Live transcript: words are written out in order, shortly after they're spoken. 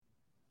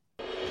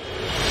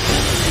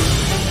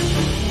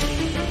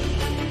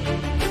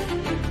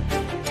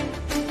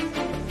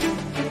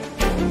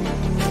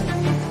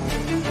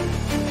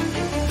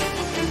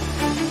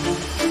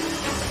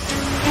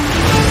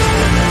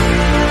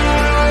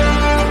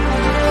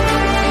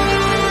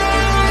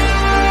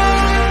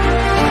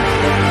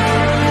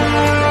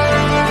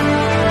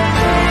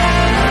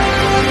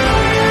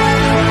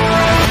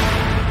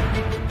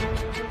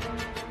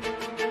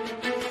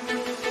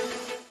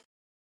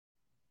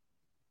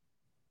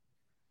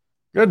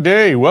Good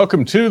day.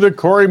 Welcome to the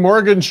Cory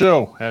Morgan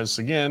Show. As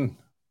again,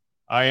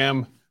 I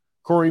am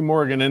Cory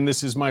Morgan, and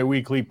this is my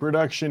weekly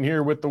production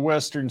here with the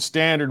Western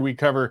Standard. We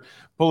cover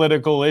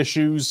political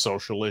issues,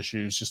 social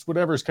issues, just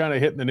whatever's kind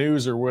of hitting the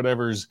news or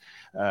whatever's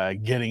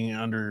getting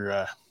under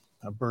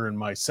a burr in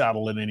my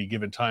saddle at any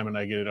given time, and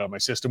I get it out of my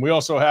system. We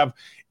also have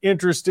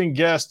interesting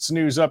guests,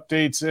 news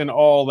updates, and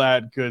all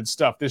that good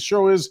stuff. This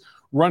show is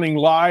running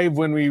live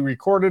when we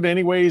record it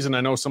anyways, and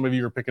I know some of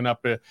you are picking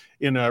up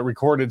in a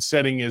recorded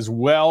setting as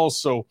well.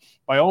 So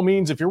by all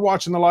means, if you're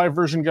watching the live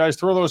version, guys,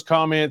 throw those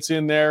comments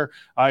in there.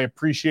 I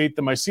appreciate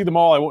them. I see them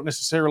all. I won't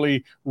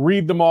necessarily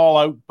read them all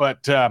out,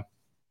 but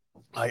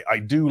I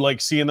do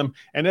like seeing them.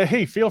 And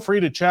hey, feel free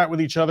to chat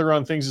with each other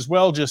on things as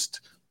well.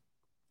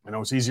 I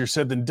know it's easier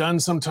said than done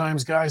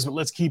sometimes, guys, but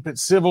let's keep it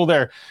civil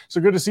there. So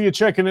good to see you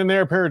checking in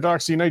there,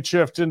 Paradoxy Night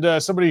Shift,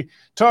 and somebody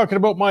talking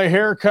about my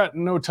haircut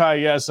and no tie.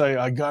 Yes,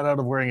 I got out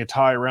of wearing a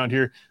tie around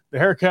here. The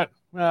haircut,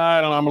 I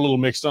don't know, I'm a little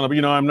mixed on it,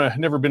 but I'm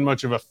never been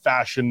much of a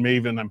fashion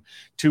maven. I'm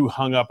too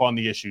hung up on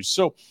the issues.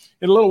 So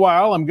in a little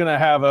while, I'm going to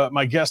have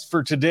my guest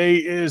for today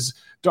is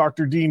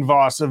Dr. Dean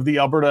Vause of the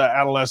Alberta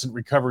Adolescent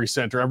Recovery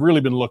Centre. I've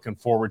really been looking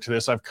forward to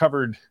this. I've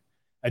covered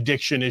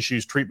addiction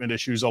issues, treatment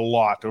issues a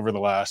lot over the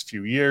last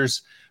few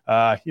years.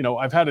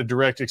 I've had a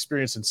direct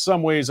experience. In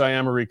some ways, I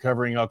am a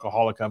recovering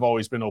alcoholic. I've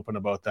always been open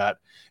about that.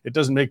 It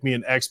doesn't make me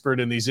an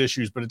expert in these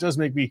issues, but it does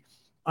make me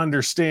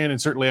understand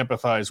and certainly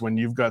empathize when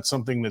you've got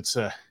something that's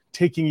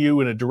taking you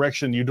in a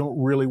direction you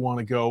don't really want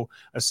to go,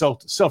 a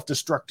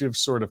self-destructive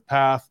sort of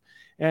path,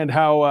 and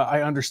how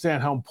I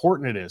understand how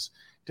important it is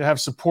to have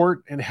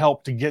support and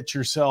help to get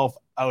yourself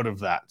out of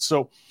that.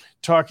 So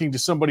talking to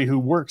somebody who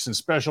works and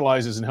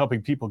specializes in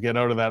helping people get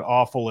out of that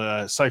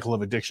awful cycle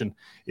of addiction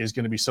is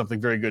going to be something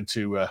very good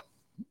to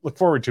look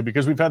forward to,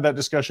 because we've had that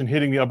discussion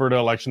hitting the Alberta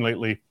election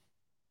lately.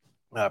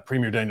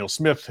 Premier Danielle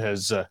Smith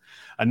has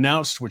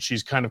announced what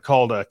she's kind of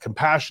called a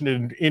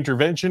compassionate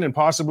intervention, and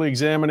possibly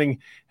examining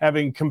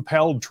having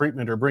compelled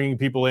treatment or bringing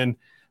people in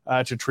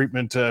to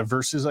treatment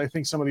versus, I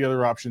think, some of the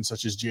other options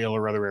such as jail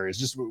or other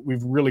areas.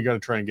 We've really got to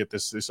try and get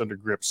this under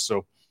grips.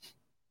 So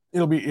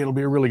it'll be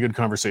a really good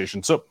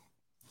conversation. So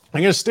I'm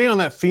going to stay on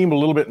that theme a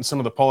little bit in some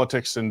of the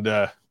politics and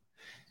the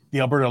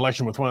Alberta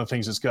election with one of the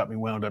things that's got me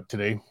wound up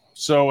today.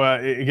 So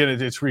again,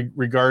 it's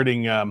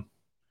regarding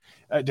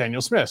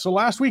Danielle Smith. So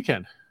last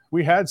weekend,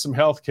 we had some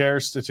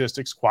healthcare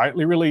statistics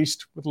quietly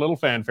released with a little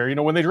fanfare.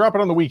 When they drop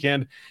it on the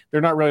weekend, they're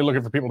not really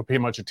looking for people to pay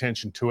much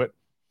attention to it.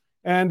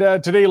 And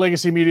today,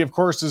 legacy media, of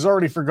course, has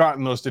already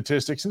forgotten those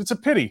statistics. And it's a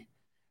pity,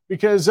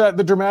 because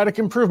the dramatic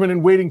improvement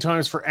in waiting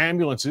times for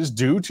ambulances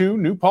due to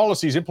new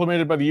policies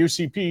implemented by the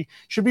UCP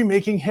should be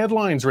making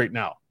headlines right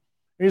now.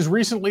 As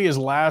recently as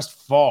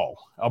last fall,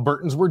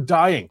 Albertans were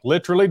dying,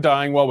 literally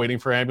dying, while waiting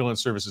for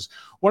ambulance services.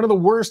 One of the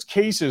worst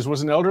cases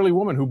was an elderly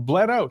woman who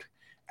bled out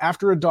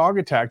after a dog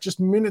attack just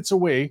minutes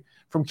away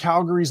from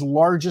Calgary's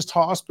largest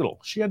hospital.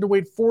 She had to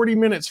wait 40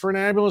 minutes for an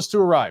ambulance to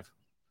arrive.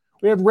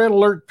 We had red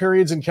alert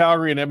periods in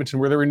Calgary and Edmonton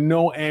where there were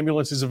no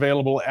ambulances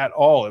available at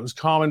all. It was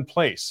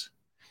commonplace.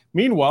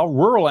 Meanwhile,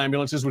 rural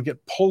ambulances would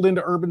get pulled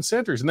into urban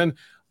centers, and then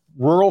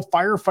rural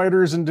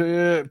firefighters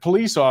and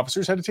police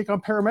officers had to take on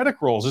paramedic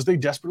roles as they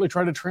desperately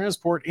tried to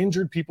transport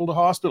injured people to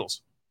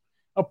hospitals.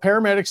 Now,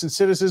 paramedics and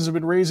citizens have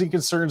been raising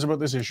concerns about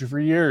this issue for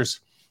years.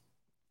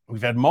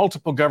 We've had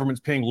multiple governments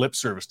paying lip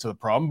service to the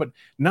problem, but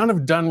none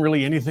have done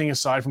really anything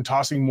aside from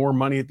tossing more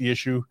money at the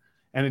issue,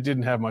 and it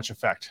didn't have much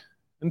effect.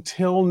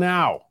 Until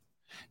now.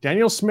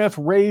 Danielle Smith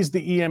raised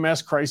the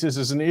EMS crisis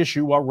as an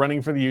issue while running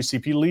for the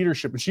UCP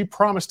leadership, and she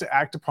promised to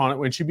act upon it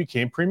when she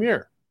became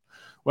premier.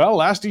 Well,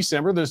 last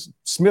December, the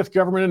Smith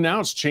government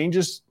announced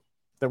changes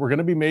that were going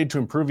to be made to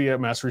improve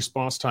EMS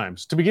response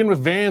times. To begin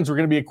with, vans were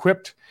going to be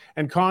equipped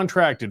and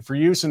contracted for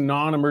use in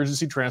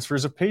non-emergency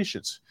transfers of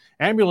patients.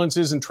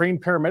 Ambulances and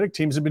trained paramedic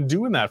teams have been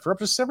doing that for up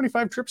to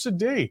 75 trips a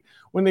day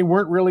when they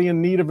weren't really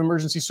in need of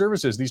emergency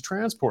services, these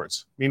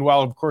transports.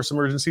 Meanwhile, of course,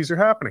 emergencies are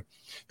happening.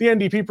 The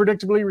NDP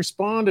predictably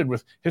responded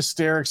with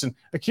hysterics and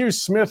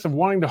accused Smith of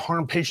wanting to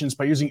harm patients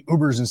by using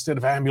Ubers instead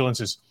of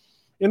ambulances.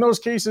 In those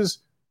cases,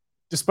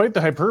 despite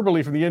the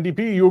hyperbole from the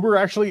NDP, Uber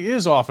actually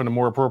is often a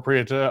more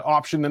appropriate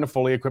option than a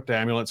fully equipped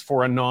ambulance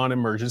for a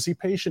non-emergency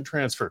patient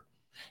transfer.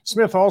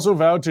 Smith also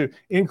vowed to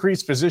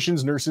increase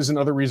physicians, nurses, and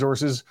other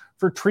resources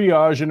for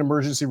triage in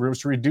emergency rooms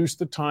to reduce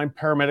the time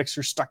paramedics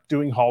are stuck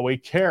doing hallway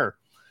care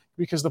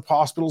because the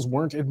hospitals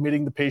weren't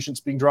admitting the patients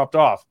being dropped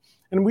off.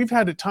 And we've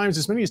had at times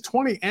as many as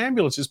 20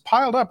 ambulances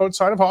piled up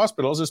outside of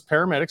hospitals as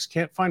paramedics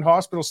can't find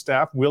hospital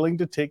staff willing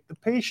to take the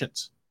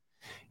patients.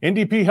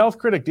 NDP health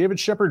critic David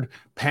Shepherd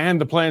panned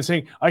the plan,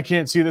 saying, "I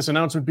can't see this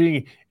announcement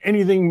being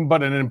anything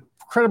but an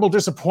incredible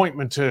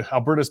disappointment to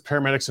Alberta's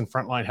paramedics and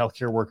frontline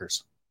healthcare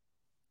workers."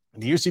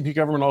 The UCP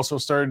government also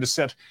started to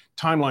set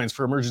timelines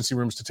for emergency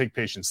rooms to take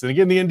patients. Then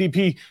again, the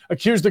NDP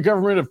accused the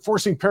government of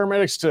forcing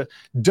paramedics to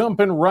dump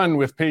and run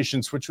with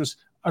patients, which was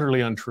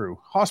utterly untrue.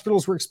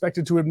 Hospitals were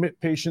expected to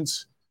admit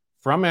patients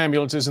from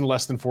ambulances in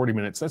less than 40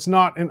 minutes. That's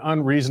not an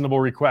unreasonable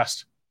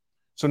request.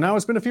 So now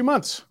it's been a few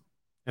months,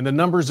 and the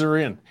numbers are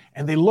in,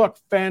 and they look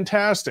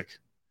fantastic.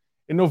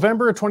 In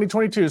November of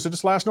 2022, so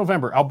just last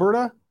November,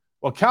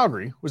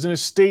 Calgary was in a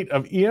state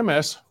of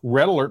EMS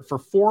red alert for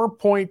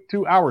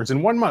 4.2 hours.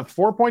 In 1 month,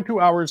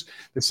 4.2 hours,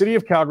 the city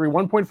of Calgary,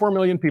 1.4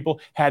 million people,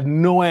 had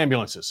no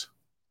ambulances.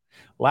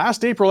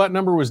 Last April, that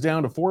number was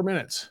down to 4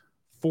 minutes.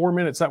 4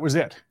 minutes, that was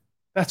it.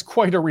 That's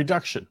quite a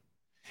reduction.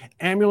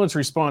 Ambulance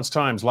response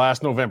times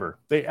last November,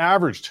 they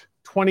averaged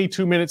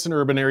 22 minutes in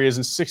urban areas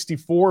and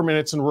 64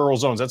 minutes in rural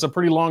zones. That's a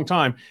pretty long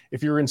time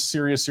if you're in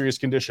serious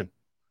condition.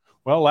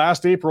 Well,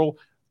 last April,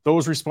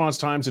 those response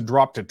times had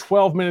dropped to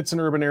 12 minutes in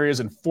urban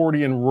areas and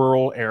 40 in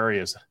rural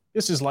areas.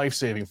 This is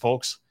life-saving,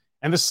 folks.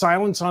 And the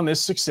silence on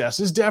this success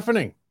is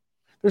deafening.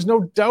 There's no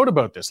doubt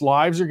about this.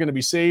 Lives are going to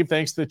be saved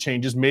thanks to the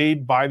changes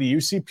made by the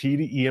UCP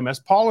to EMS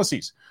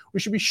policies.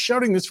 We should be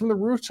shouting this from the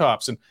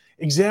rooftops and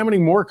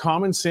examining more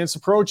common sense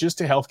approaches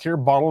to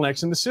healthcare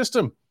bottlenecks in the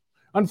system.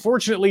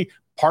 Unfortunately,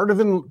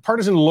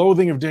 partisan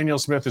loathing of Danielle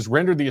Smith has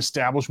rendered the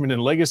establishment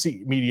and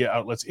legacy media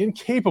outlets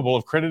incapable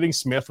of crediting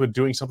Smith with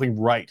doing something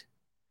right.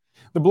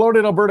 The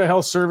bloated Alberta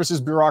Health Services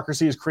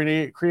bureaucracy has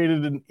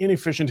created an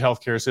inefficient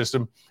healthcare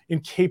system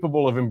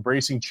incapable of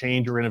embracing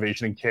change or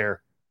innovation in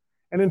care.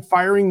 And in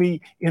firing the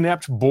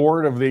inept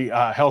board of the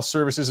health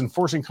services and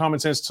forcing common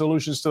sense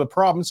solutions to the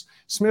problems,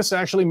 Smith's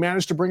actually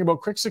managed to bring about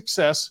quick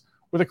success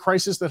with a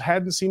crisis that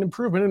hadn't seen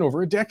improvement in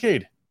over a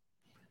decade.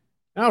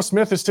 Now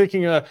Smith is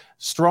taking a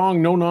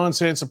strong,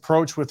 no-nonsense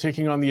approach with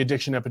taking on the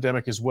addiction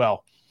epidemic as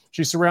well.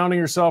 She's surrounding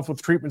herself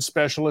with treatment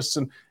specialists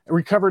and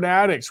recovered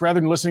addicts rather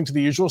than listening to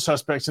the usual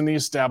suspects in the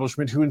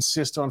establishment who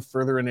insist on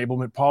further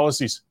enablement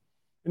policies.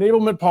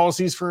 Enablement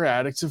policies for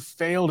addicts have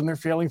failed, and they're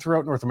failing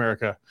throughout North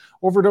America.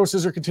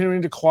 Overdoses are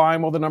continuing to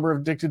climb while the number of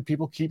addicted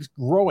people keeps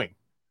growing.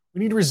 We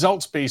need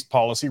results-based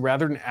policy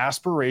rather than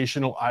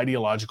aspirational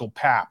ideological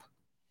pap.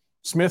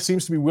 Smith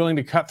seems to be willing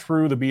to cut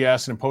through the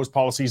BS and impose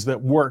policies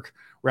that work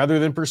rather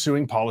than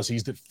pursuing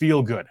policies that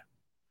feel good.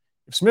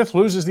 If Smith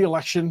loses the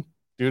election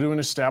due to an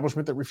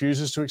establishment that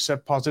refuses to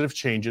accept positive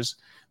changes,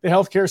 the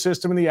healthcare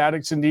system and the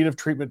addicts in need of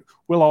treatment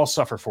will all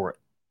suffer for it.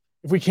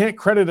 If we can't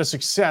credit a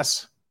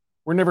success,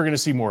 we're never going to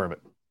see more of it.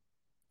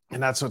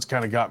 And that's what's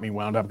kind of got me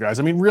wound up, guys.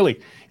 I mean,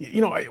 really,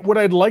 what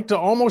I'd like to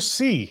almost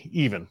see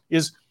even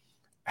is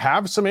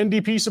have some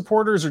NDP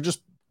supporters or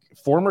just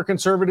former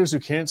conservatives who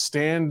can't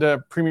stand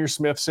Premier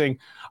Smith saying,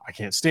 I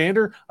can't stand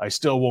her, I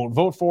still won't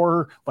vote for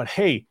her, but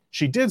hey,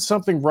 she did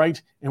something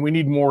right and we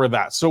need more of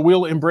that. So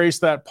we'll embrace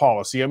that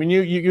policy. I mean,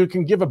 you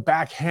can give a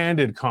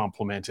backhanded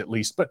compliment at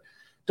least, but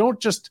don't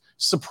just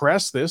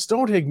suppress this.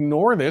 Don't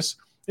ignore this.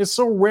 It's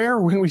so rare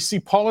when we see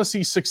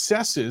policy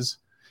successes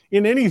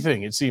in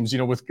anything, it seems,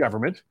 with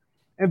government.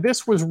 And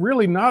this was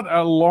really not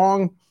a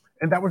long,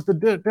 and that was the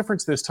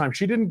difference this time.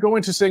 She didn't go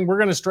into saying, we're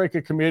going to strike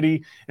a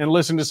committee and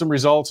listen to some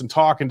results and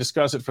talk and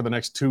discuss it for the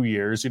next 2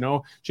 years. She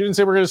didn't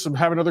say we're going to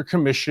have another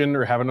commission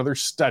or have another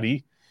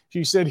study.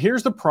 She said,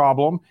 here's the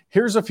problem,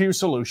 here's a few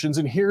solutions,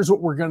 and here's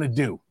what we're going to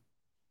do.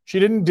 She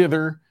didn't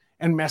dither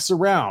and mess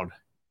around.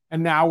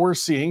 And now we're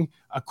seeing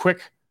a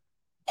quick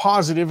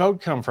positive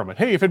outcome from it.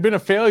 Hey, if it had been a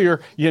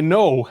failure,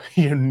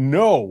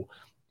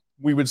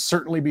 we would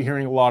certainly be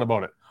hearing a lot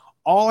about it.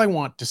 All I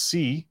want to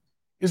see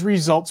is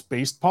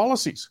results-based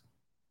policies.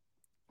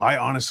 I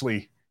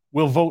honestly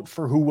will vote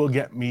for who will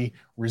get me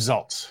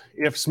results.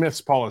 If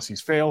Smith's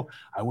policies fail,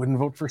 I wouldn't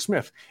vote for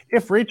Smith.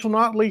 If Rachel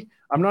Notley,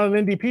 I'm not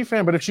an NDP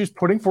fan, but if she's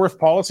putting forth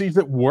policies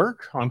that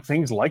work on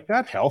things like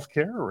that,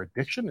 healthcare or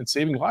addiction and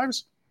saving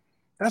lives,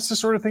 that's the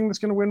sort of thing that's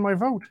going to win my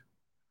vote.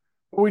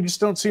 But we just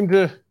don't seem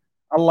to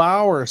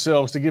allow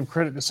ourselves to give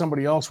credit to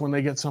somebody else when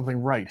they get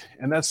something right.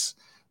 And that's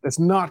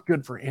not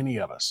good for any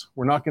of us.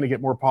 We're not going to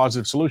get more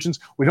positive solutions.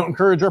 We don't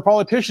encourage our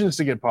politicians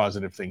to get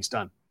positive things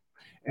done.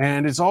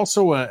 And it's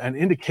also an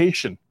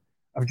indication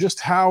of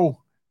just how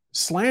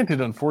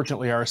slanted,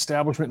 unfortunately, our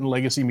establishment and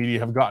legacy media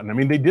have gotten. I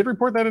mean, they did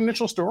report that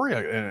initial story,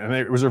 and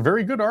it was a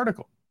very good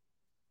article.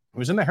 It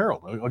was in the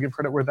Herald. I'll give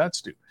credit where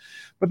that's due.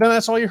 But then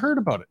that's all you heard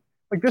about it.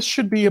 Like, this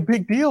should be a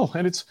big deal,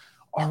 and it's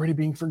already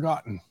being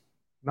forgotten.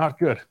 Not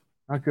good.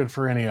 Not good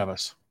for any of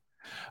us.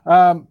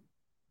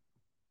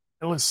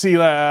 Let's see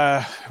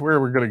where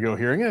we're going to go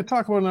here. I'm going to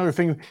talk about another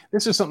thing.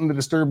 This is something that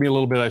disturbed me a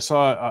little bit. I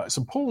saw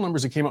some poll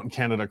numbers that came out in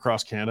Canada,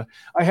 across Canada.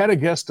 I had a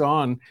guest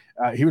on.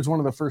 He was one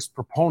of the first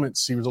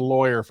proponents. He was a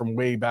lawyer from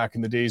way back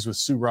in the days with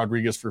Sue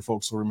Rodriguez, for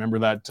folks who remember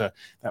that.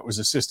 That was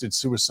assisted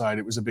suicide.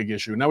 It was a big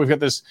issue. Now we've got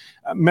this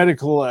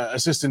medical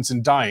assistance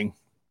in dying,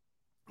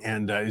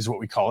 and is what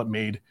we call it,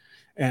 MAID.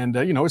 And,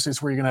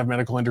 it's where you're going to have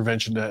medical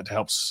intervention to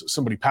help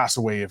somebody pass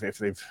away if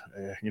they've,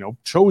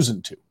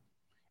 chosen to.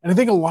 And I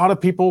think a lot of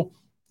people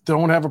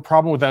don't have a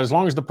problem with that as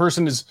long as the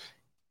person is,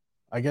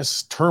 I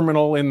guess,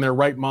 terminal in their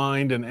right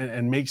mind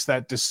and makes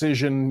that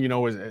decision,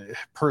 a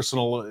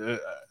personal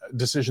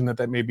decision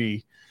that may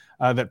be,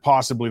 that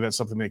possibly that's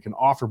something they can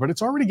offer. But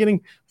it's already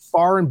getting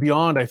far and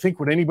beyond, I think,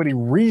 what anybody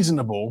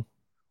reasonable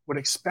would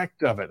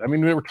expect of it. I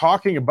mean, we were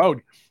talking about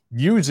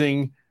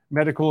using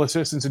medical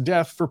assistance in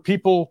death for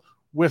people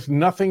with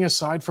nothing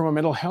aside from a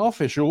mental health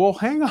issue. Well,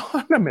 hang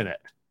on a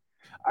minute.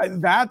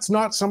 That's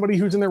not somebody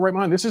who's in their right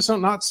mind. This is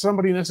not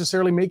somebody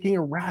necessarily making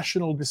a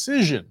rational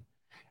decision.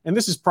 And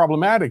this is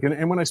problematic.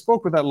 And when I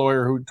spoke with that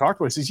lawyer who talked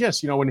to us, he says,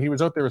 yes, when he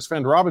was out there with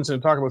Sven Robinson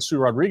and talking about Sue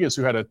Rodriguez,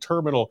 who had a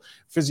terminal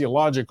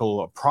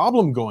physiological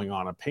problem going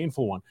on, a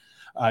painful one,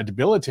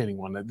 debilitating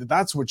one.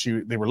 That's what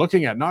they were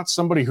looking at, not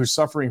somebody who's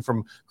suffering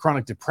from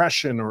chronic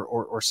depression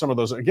or some of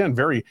those, again,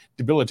 very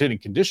debilitating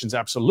conditions,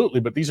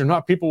 absolutely. But these are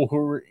not people who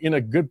are in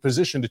a good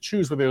position to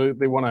choose whether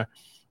they want to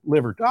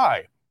live or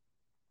die.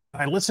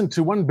 I listened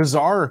to one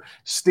bizarre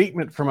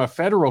statement from a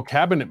federal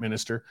cabinet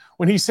minister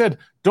when he said,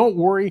 don't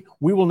worry,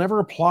 we will never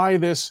apply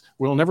this.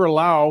 We'll never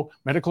allow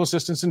medical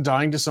assistance in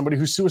dying to somebody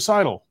who's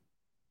suicidal.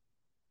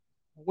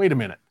 Wait a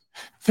minute.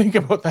 Think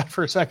about that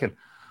for a second.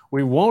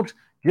 We won't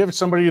give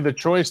somebody the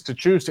choice to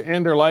choose to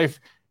end their life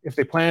if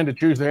they plan to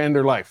choose to end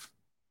their life.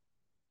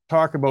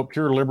 Talk about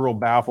pure liberal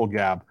baffle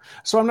gab.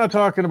 So I'm not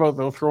talking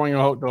about throwing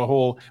out the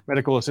whole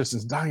medical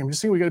assistance dying. I'm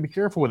just saying we got to be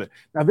careful with it.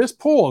 Now, this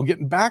poll,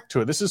 getting back to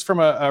it, this is from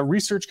a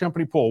research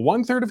company poll.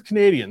 1/3 of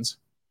Canadians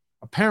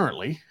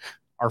apparently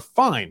are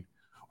fine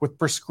with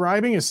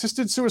prescribing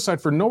assisted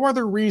suicide for no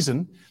other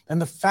reason than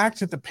the fact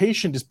that the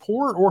patient is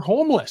poor or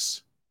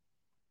homeless.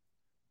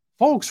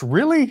 Folks,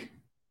 really?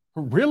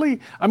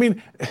 Really? I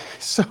mean,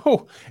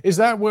 so is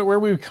that where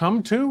we've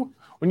come to?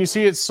 When you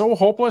see it's so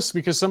hopeless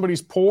because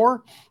somebody's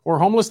poor or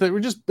homeless that we're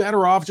just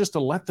better off just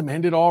to let them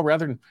end it all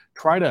rather than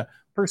try to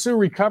pursue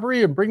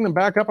recovery and bring them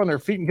back up on their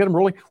feet and get them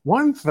rolling.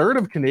 1/3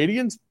 of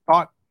Canadians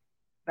thought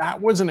that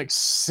was an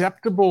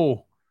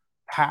acceptable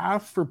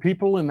path for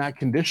people in that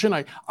condition.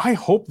 I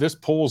hope this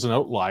poll is an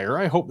outlier.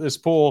 I hope this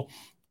poll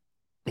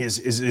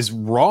is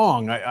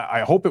wrong. I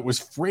hope it was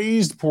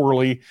phrased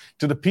poorly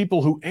to the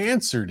people who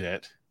answered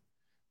it,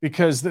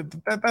 because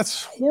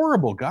that's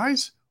horrible,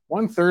 guys.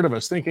 1/3 of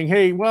us thinking,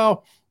 hey,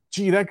 well,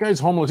 gee, that guy's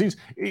homeless.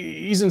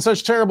 He's in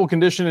such terrible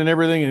condition and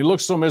everything, and he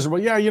looks so miserable.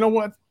 Yeah, you know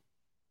what?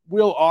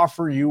 We'll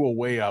offer you a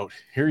way out.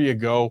 Here you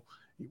go.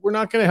 We're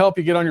not going to help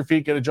you get on your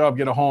feet, get a job,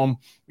 get a home,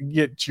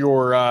 get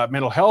your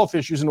mental health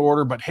issues in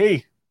order. But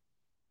hey,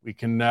 we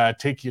can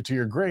take you to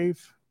your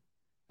grave.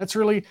 That's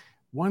really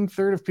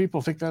 1/3 of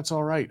people think that's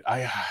all right.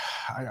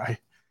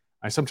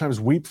 I sometimes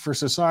weep for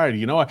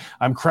society.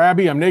 I'm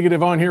crabby, I'm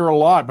negative on here a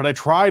lot, but I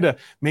try to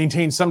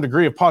maintain some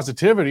degree of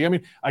positivity. I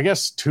mean, I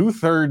guess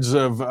 2/3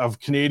 of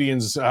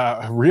Canadians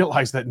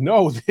realize that,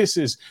 no, this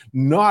is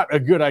not a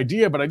good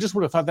idea, but I just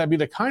would have thought that'd be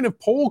the kind of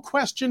poll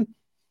question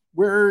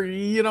where,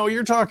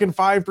 you're talking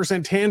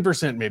 5%,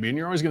 10% maybe, and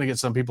you're always going to get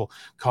some people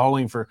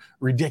calling for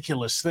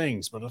ridiculous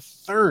things, but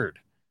 1/3.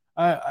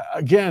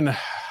 Again,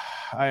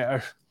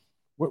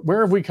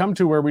 where have we come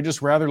to where we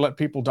just rather let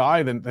people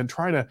die than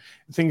try to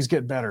things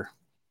get better?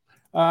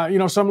 So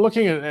I'm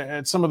looking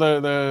at some of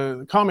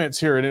the comments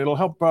here, and it'll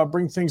help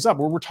bring things up.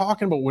 Where we're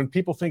talking about when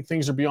people think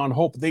things are beyond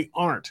hope, they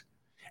aren't.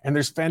 And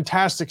there's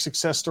fantastic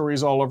success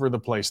stories all over the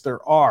place.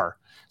 There are.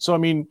 So, I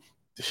mean,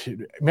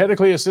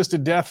 medically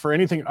assisted death for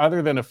anything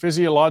other than a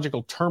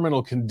physiological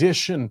terminal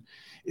condition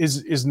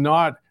is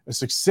not a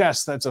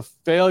success. That's a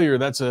failure.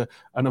 That's an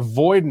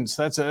avoidance.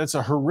 That's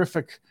a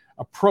horrific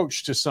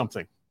approach to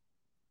something.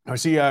 I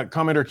see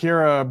commenter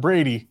Kiera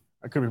Brady.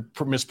 I could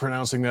be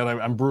mispronouncing that.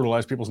 I'm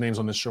brutalized people's names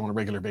on this show on a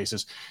regular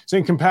basis.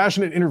 Saying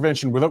compassionate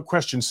intervention without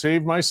question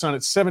saved my son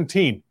at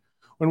 17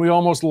 when we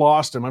almost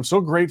lost him. I'm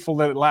so grateful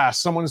that at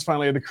last someone has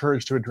finally had the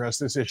courage to address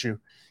this issue.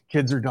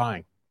 Kids are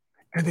dying.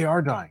 And they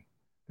are dying.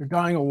 They're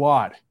dying a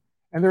lot.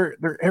 And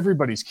they're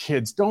everybody's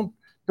kids. Don't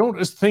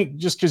just think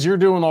just because you're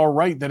doing all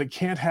right that it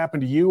can't happen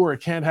to you or it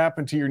can't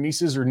happen to your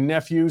nieces or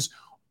nephews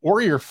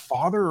or your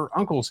father or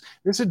uncles.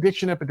 This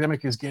addiction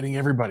epidemic is getting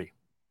everybody.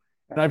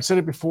 And I've said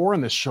it before on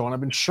this show, and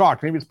I've been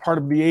shocked. Maybe it's part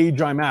of the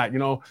age I'm at.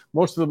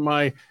 Most of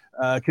my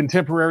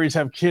contemporaries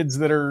have kids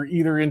that are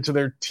either into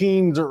their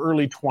teens or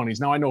early 20s.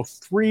 Now, I know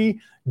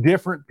 3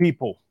 different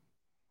people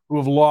who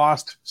have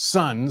lost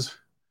sons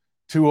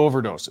to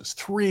overdoses.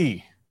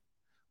 3.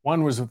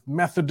 One was with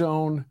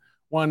methadone.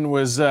 One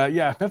was,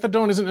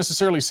 methadone isn't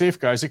necessarily safe,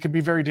 guys. It could be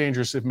very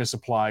dangerous if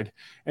misapplied.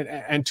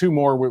 And 2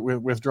 more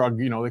with drug,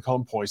 they call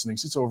them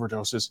poisonings. It's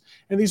overdoses.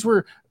 And these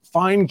were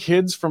fine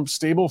kids from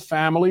stable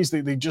families.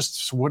 They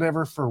just,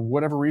 for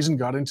whatever reason,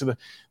 got into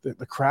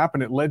the crap,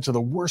 and it led to the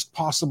worst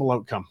possible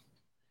outcome.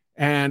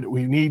 And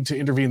we need to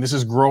intervene. This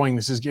is growing.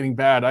 This is getting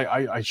bad.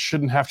 I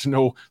shouldn't have to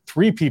know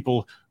 3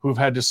 people who have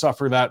had to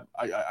suffer that.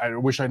 I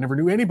wish I never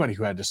knew anybody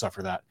who had to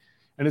suffer that.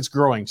 And it's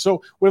growing.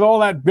 So with all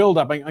that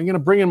buildup, I'm going to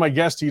bring in my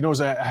guest. He knows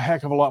a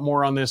heck of a lot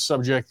more on this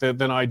subject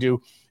than I do.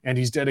 And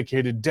he's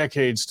dedicated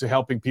decades to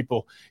helping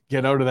people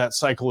get out of that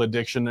cycle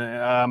addiction.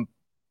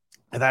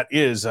 That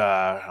is,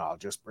 I'll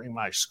just bring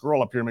my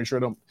scroll up here and make sure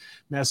I don't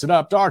mess it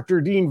up.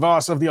 Dr. Dean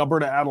Vause of the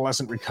Alberta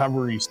Adolescent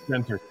Recovery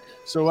Centre.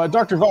 So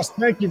Dr. Vause,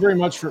 thank you very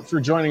much for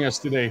joining us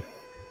today.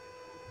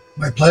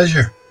 My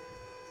pleasure.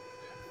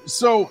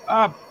 So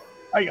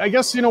I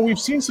guess, we've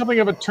seen something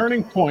of a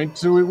turning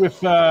point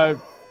with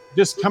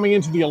this coming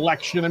into the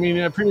election. I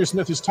mean, Premier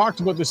Smith has talked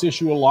about this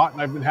issue a lot,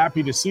 and I've been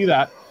happy to see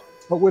that.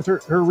 But with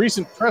her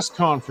recent press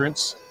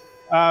conference,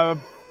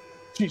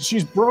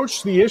 she's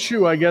broached the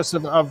issue, I guess,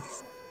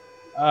 of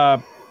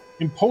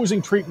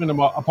imposing treatment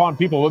upon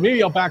people. But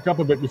maybe I'll back up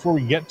a bit before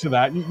we get to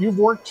that. You've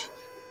worked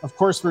of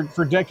course,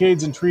 for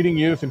decades in treating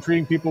youth and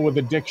treating people with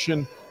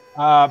addiction.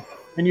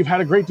 And you've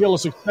had a great deal of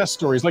success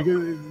stories. Like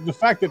the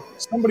fact that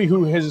somebody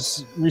who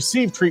has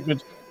received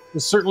treatment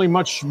is certainly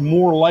much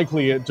more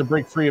likely to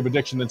break free of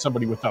addiction than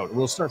somebody without.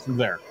 We'll start from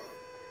there.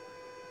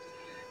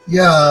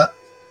 Yeah,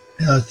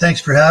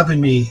 thanks for having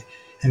me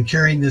and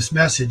carrying this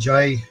message.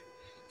 I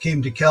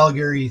came to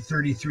Calgary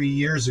 33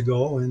 years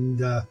ago,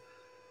 and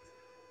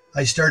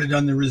I started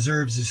on the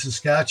reserves of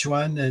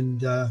Saskatchewan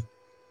and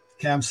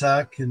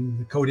Kamsack and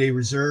the Cote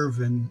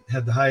Reserve, and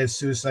had the highest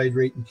suicide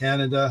rate in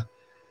Canada.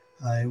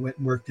 I went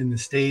and worked in the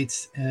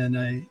States, and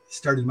I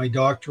started my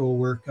doctoral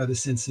work out of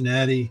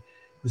Cincinnati.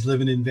 Was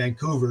living in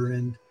Vancouver,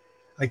 and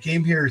I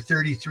came here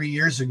 33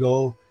 years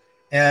ago,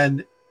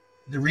 and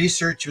the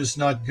research was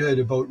not good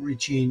about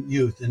reaching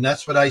youth. And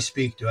that's what I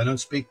speak to. I don't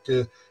speak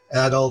to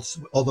adults,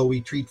 although we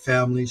treat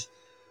families,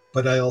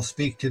 but I'll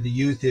speak to the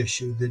youth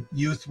issue. That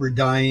youth were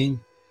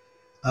dying.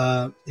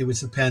 It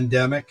was a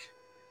pandemic,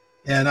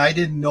 and I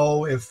didn't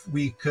know if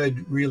we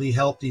could really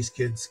help these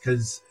kids,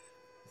 because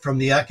from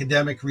the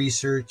academic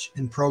research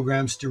and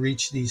programs to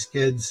reach these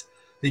kids,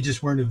 they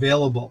just weren't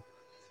available.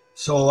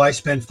 So I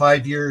spent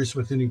 5 years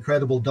with an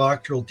incredible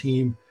doctoral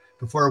team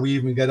before we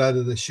even got out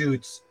of the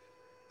chutes,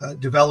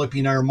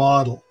 developing our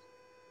model.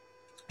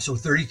 So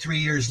 33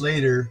 years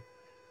later,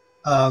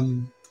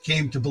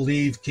 came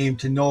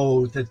to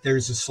know that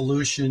there's a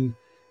solution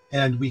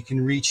and we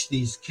can reach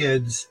these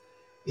kids.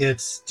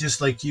 It's just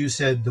like you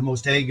said, the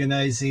most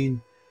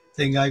agonizing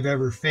thing I've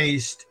ever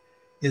faced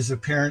is a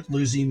parent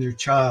losing their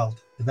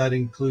child. That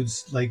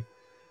includes, like,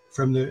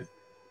 from the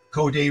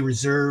Cote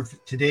Reserve.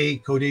 Today,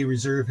 Cote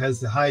Reserve has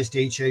the highest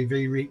HIV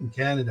rate in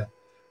Canada.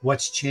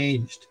 What's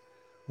changed?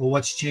 Well,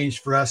 what's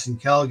changed for us in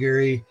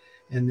Calgary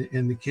and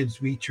the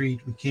kids we treat,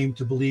 we came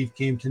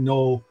to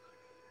know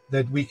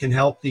that we can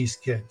help these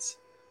kids.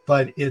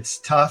 But it's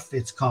tough,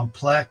 it's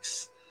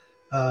complex,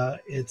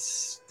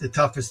 it's the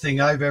toughest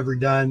thing I've ever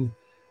done.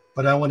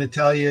 But I want to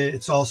tell you,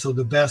 it's also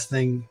the best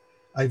thing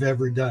I've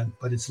ever done.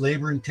 But it's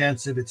labor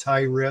intensive, it's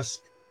high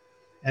risk.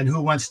 And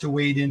who wants to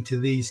wade into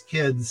these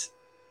kids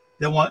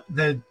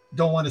that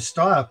don't want to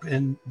stop,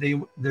 and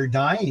they're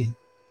dying?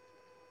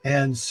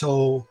 And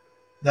so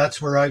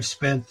that's where I've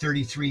spent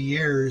 33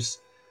 years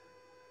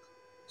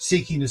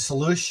seeking a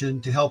solution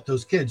to help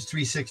those kids,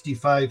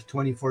 365,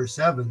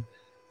 24/7.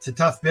 It's a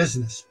tough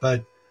business,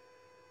 but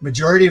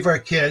majority of our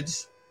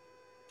kids,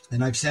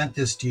 and I've sent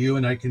this to you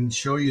and I can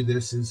show you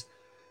this, is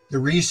the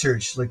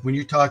research. Like when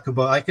you talk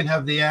about, I can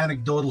have the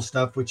anecdotal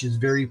stuff, which is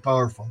very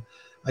powerful.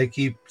 I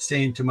keep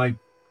saying to my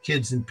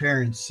kids and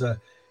parents,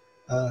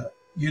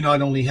 you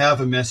not only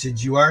have a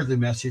message, you are the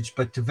message.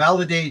 But to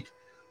validate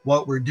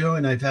what we're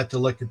doing, I've had to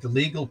look at the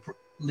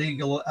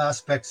legal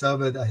aspects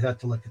of it. I had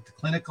to look at the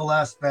clinical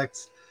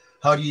aspects.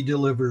 How do you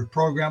deliver a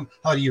program?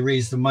 How do you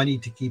raise the money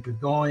to keep it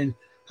going?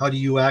 How do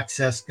you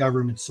access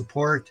government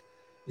support?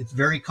 It's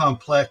very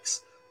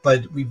complex,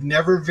 but we've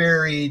never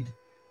varied,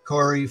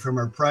 Cory, from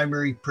our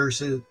primary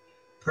purpose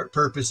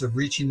of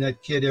reaching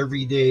that kid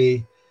every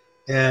day.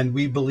 And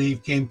we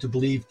came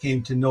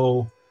to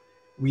know,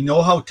 we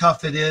know how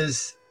tough it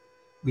is.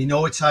 We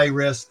know it's high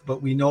risk,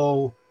 but we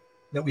know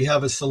that we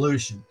have a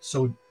solution.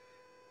 So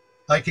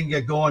I can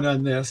get going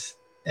on this.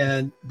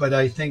 But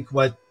I think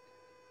what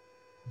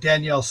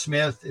Danielle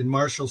Smith and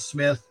Marshall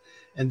Smith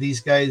and these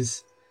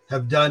guys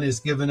have done is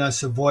given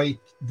us a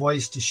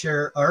voice to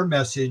share our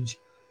message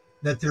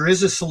that there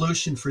is a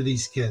solution for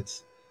these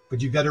kids, but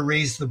you got to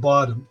raise the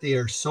bottom. They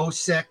are so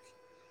sick.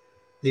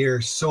 They are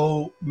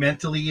so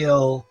mentally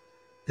ill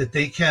that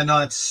they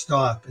cannot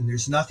stop. And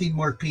there's nothing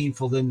more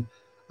painful than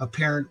a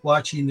parent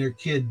watching their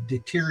kid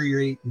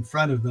deteriorate in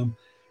front of them,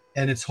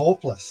 and it's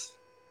hopeless.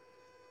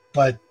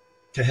 But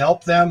to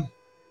help them,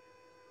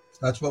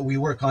 that's what we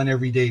work on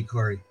every day,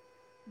 Cory.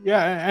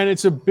 Yeah, and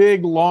it's a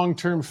big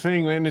long-term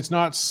thing, and it's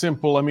not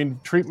simple. I mean,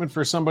 treatment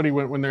for somebody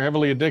when they're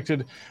heavily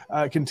addicted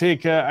can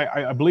take,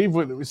 I believe,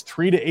 it was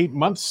 3 to 8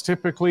 months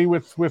typically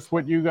with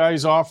what you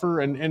guys offer,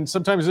 and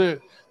sometimes the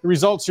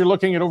results you're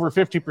looking at over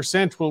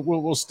 50%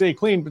 will stay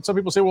clean. But some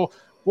people say, well,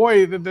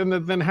 boy,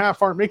 then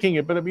half aren't making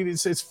it. But I mean,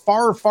 it's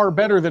far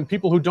better than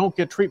people who don't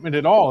get treatment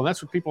at all, and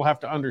that's what people have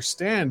to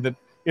understand. That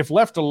if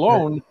left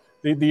alone,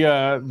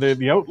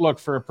 the outlook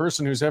for a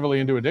person who's heavily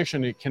into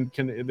addiction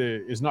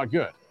is not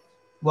good.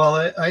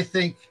 Well, I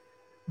think,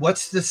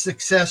 what's the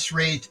success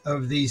rate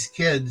of these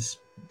kids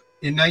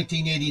in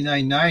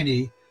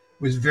 1989-90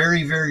 was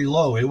very, very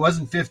low. It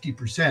wasn't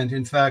 50%.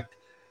 In fact,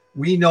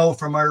 we know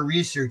from our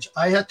research,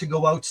 I had to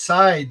go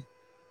outside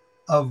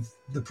of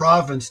the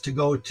province to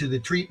go to the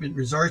Treatment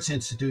Resource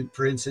Institute,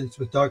 for instance,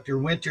 with Dr.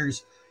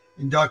 Winters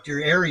and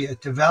Dr. Area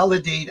to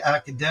validate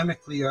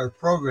academically our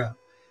program.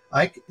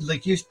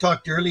 Like you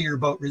talked earlier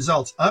about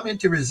results. I'm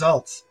into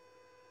results.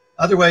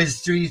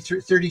 Otherwise,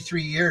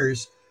 33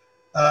 years,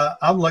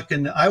 I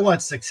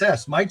want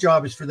success. My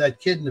job is for that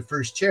kid in the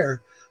first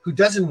chair who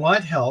doesn't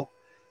want help,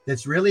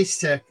 that's really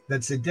sick,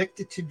 that's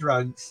addicted to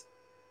drugs.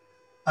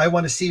 I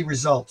want to see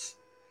results.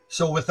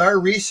 So with our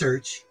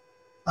research,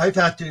 I've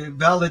had to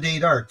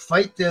validate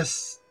fight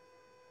this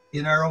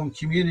in our own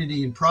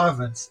community and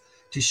province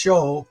to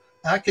show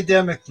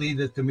academically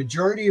that the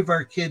majority of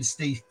our kids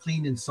stay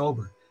clean and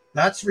sober.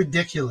 That's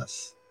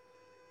ridiculous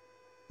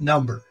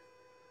number.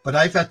 But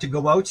I've had to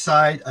go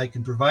outside. I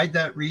can provide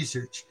that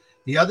research.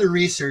 The other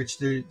research,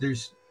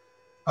 there's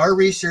our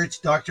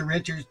research, Dr.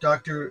 Rinters,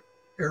 Dr.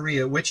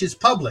 Area, which is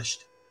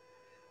published,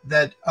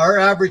 that our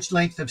average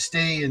length of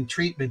stay in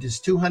treatment is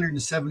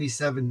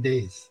 277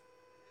 days.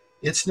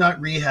 It's not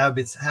rehab,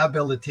 it's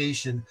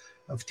habilitation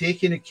of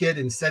taking a kid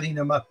and setting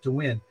them up to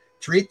win.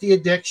 Treat the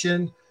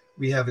addiction.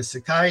 We have a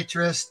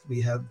psychiatrist.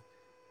 We have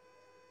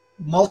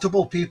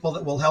multiple people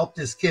that will help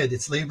this kid.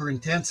 It's labor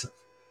intensive.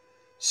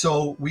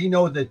 So we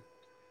know that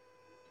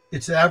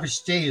its average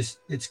stay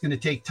it's going to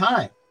take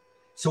time.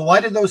 So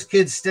why do those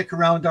kids stick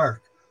around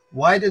ARC?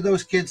 Why do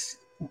those kids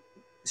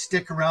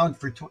stick around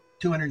for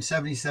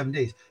 277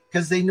 days?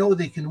 Because they know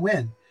they can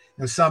win.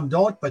 Now, some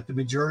don't, but the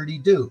majority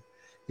do.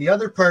 The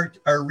other part,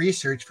 our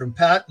research from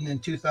Patton in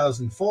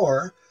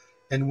 2004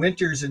 and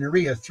Winters and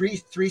Urea,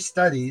 three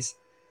studies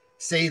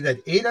say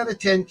that 8 out of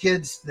 10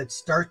 kids that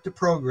start the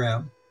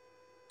program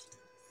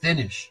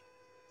finish.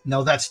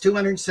 Now, that's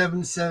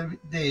 277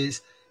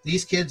 days.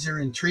 These kids are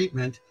in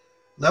treatment.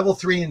 Level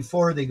 3 and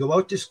 4, they go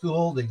out to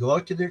school, they go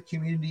out to their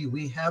community,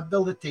 we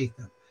habilitate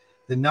them.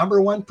 The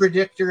number one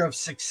predictor of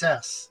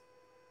success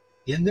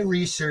in the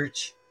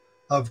research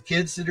of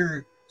kids that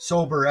are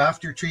sober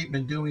after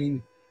treatment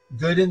doing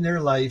good in their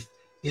life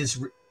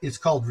it's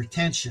called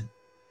retention.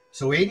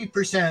 So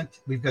 80%,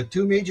 we've got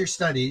 2 major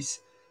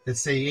studies that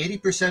say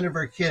 80% of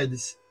our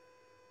kids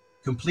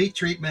complete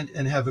treatment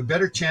and have a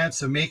better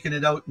chance of making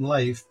it out in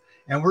life.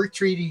 And we're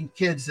treating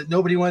kids that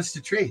nobody wants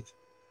to treat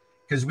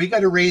because we got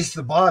to raise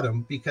the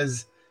bottom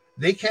because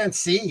they can't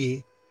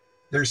see.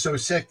 They're so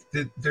sick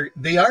that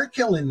they are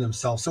killing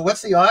themselves. So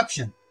what's the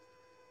option?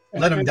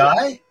 Let them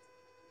die?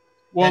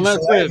 Well, and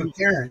that's so I have a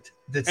parent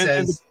that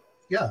says,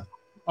 yeah.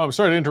 Oh, I'm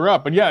sorry to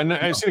interrupt, but yeah, and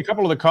I've seen a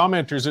couple of the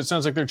commenters. It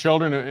sounds like their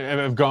children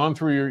have gone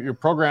through your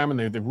program and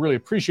they really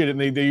appreciate it.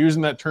 And they're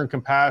using that term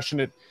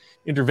compassionate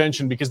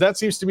intervention because that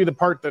seems to be the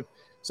part that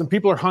some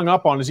people are hung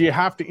up on is you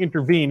have to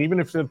intervene,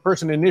 even if the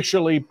person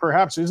initially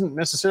perhaps isn't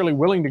necessarily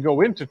willing to go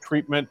into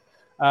treatment.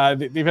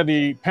 They've had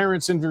the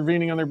parents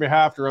intervening on their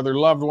behalf or other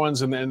loved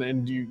ones,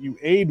 and you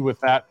aid with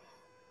that.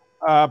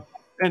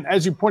 And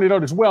as you pointed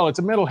out as well, it's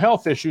a mental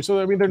health issue.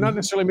 So, I mean, they're not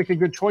necessarily making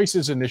good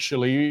choices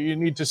initially. You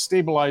need to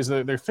stabilize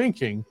their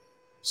thinking.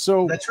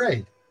 So that's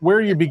right.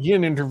 Where do you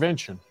begin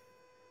intervention?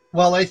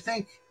 Well, I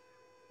think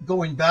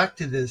going back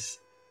to this,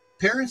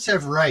 parents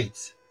have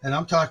rights, and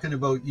I'm talking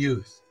about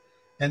youth.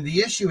 And the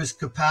issue is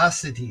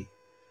capacity.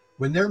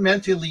 When they're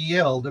mentally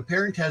ill, the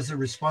parent has a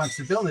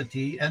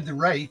responsibility and the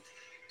right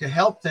to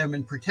help them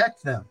and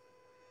protect them.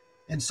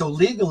 And so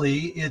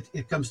legally,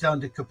 it comes down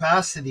to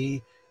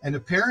capacity and a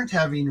parent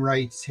having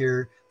rights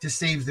here to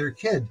save their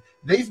kid.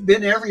 They've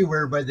been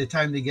everywhere by the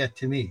time they get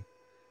to me.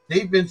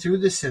 They've been through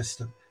the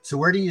system. So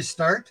where do you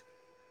start?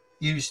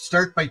 You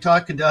start by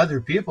talking to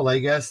other people, I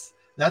guess.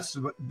 That's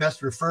the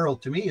best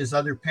referral to me is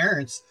other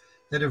parents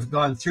that have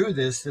gone through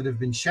this, that have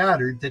been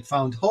shattered, that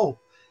found hope,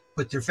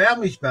 put their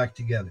families back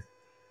together.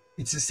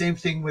 It's the same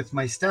thing with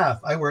my staff.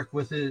 I work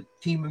with a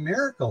team of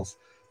miracles.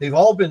 They've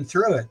all been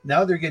through it.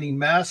 Now they're getting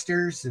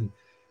masters and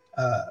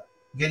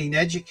getting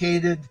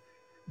educated.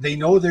 They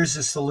know there's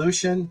a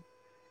solution.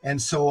 And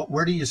so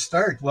where do you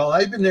start? Well,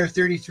 I've been there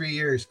 33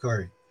 years,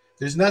 Cory.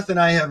 There's nothing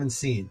I haven't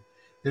seen.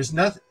 There's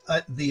nothing,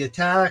 the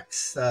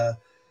attacks,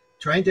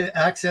 trying to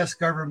access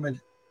government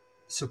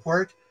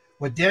support.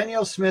 What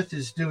Danielle Smith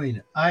is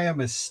doing, I am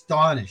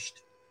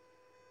astonished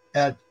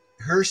at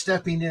her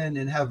stepping in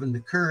and having the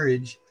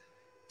courage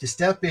to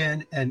step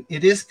in. And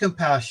it is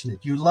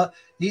compassionate.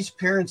 These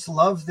parents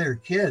love their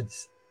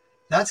kids.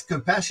 That's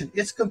compassion.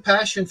 It's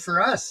compassion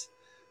for us.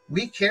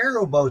 We care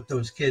about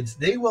those kids.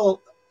 They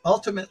will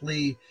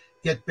ultimately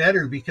get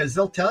better because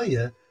they'll tell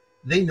you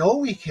they know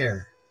we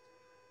care.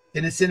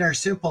 And it's in our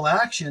simple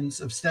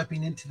actions of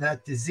stepping into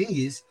that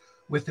disease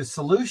with a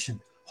solution.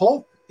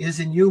 Hope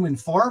is in human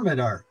form at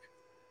ARC.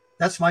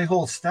 That's my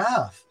whole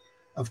staff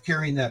of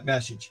carrying that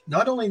message.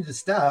 Not only the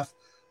staff,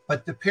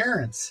 but the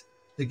parents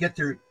that get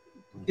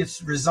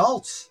its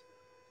results.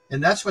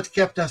 And that's what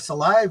kept us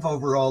alive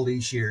over all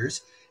these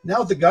years.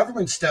 Now the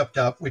government stepped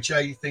up, which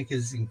I think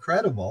is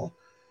incredible,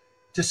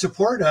 to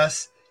support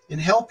us in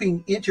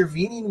helping,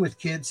 intervening with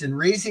kids and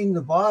raising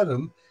the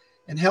bottom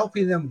and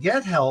helping them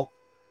get help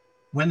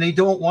when they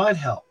don't want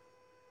help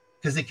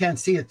because they can't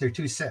see it. They're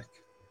too sick.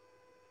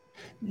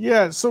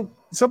 Yeah. So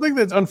something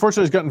that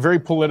unfortunately has gotten very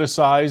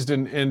politicized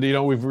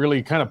and we've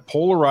really kind of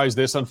polarized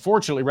this,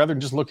 unfortunately, rather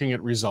than just looking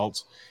at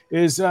results,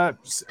 is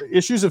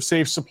issues of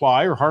safe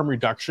supply or harm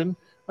reduction.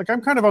 Like I'm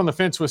kind of on the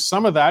fence with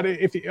some of that.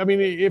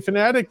 If an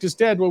addict is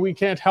dead, well, we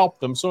can't help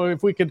them. So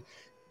if we could,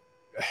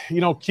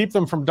 keep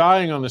them from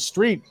dying on the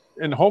street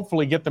and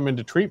hopefully get them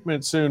into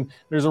treatment soon,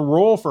 there's a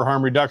role for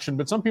harm reduction.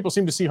 But some people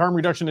seem to see harm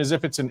reduction as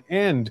if it's an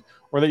end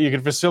or that you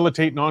can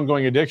facilitate an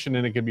ongoing addiction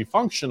and it can be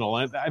functional.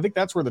 And I think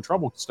that's where the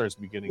trouble starts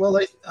beginning. Well,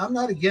 I'm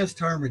not against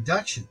harm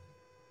reduction,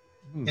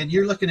 And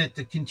you're looking at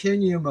the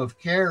continuum of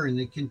care and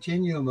the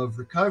continuum of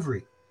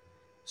recovery.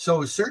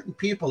 So certain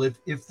people,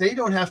 if they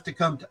don't have to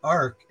come to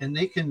ARC and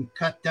they can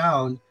cut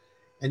down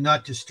and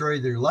not destroy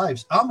their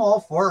lives, I'm all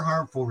for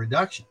harmful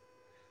reduction.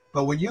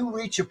 But when you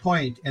reach a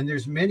point, and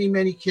there's many,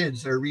 many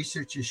kids, our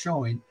research is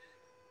showing,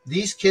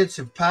 these kids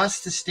have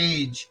passed the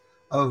stage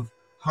of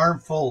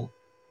harmful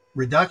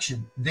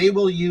reduction. They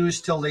will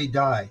use till they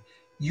die.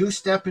 You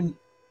step in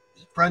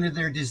front of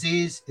their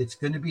disease, it's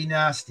going to be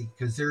nasty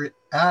because they're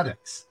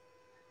addicts.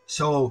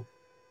 So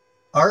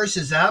ours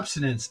is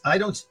abstinence.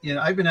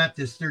 I've been at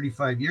this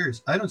 35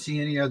 years. I don't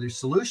see any other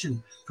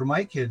solution for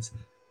my kids.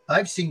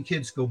 I've seen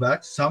kids go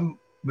back.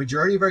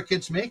 Majority of our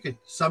kids make it.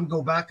 Some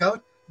go back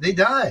out. They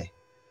die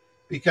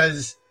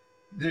because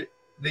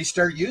they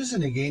start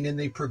using again and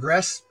they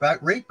progress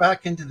right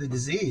back into the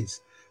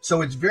disease.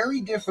 So it's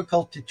very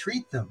difficult to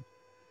treat them.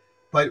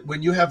 But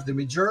when you have the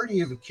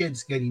majority of the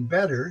kids getting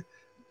better,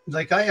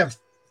 like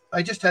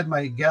I just had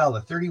my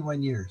gala,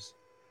 31 years.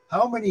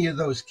 How many of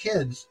those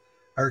kids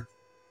are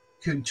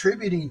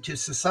contributing to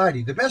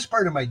society? The best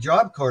part of my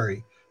job,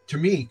 Cory, to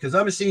me, because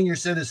I'm a senior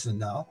citizen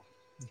now,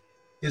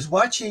 is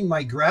watching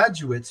my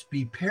graduates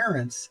be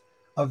parents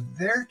of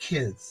their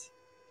kids.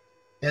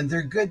 And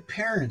they're good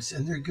parents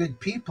and they're good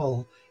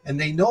people. And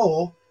they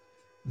know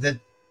that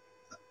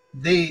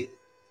they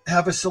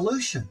have a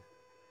solution.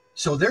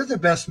 So they're the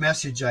best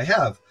message I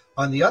have.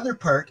 On the other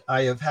part,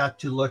 I have had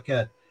to look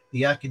at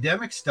the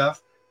academic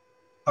stuff.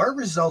 Our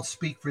results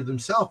speak for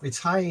themselves. It's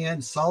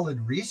high-end,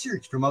 solid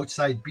research from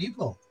outside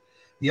people.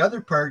 The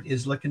other part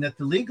is looking at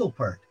the legal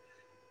part.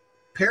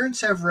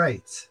 Parents have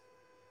rights.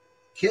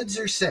 Kids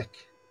are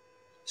sick.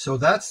 So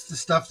that's the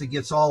stuff that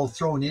gets all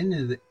thrown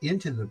into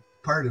the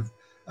part of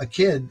a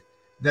kid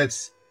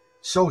that's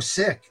so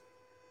sick.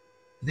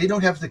 They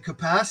don't have the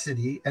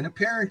capacity, and a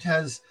parent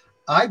has,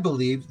 I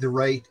believe, the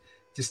right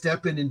to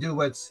step in and do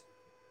what's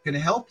going to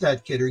help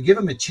that kid or give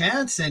him a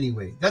chance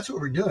anyway. That's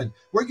what we're doing.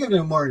 We're giving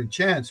them more than a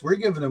chance. We're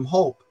giving them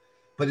hope,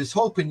 but it's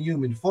hope in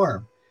human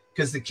form,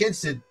 because the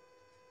kids that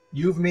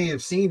you may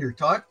have seen or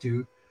talked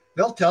to,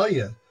 they'll tell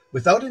you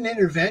without an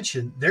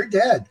intervention, they're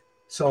dead.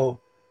 So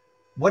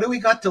what do we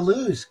got to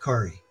lose,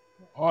 Cory?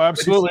 Oh,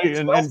 absolutely.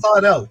 It's well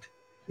thought out.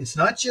 It's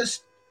not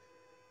just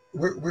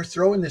we're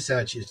throwing this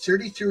at you. It's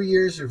 33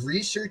 years of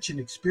research and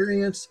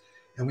experience,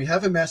 and we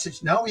have a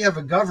message. Now we have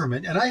a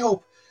government, and I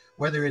hope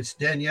whether it's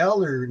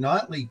Danielle or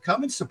Notley,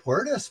 come and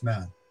support us,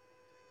 man.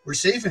 We're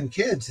saving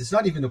kids. It's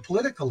not even a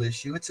political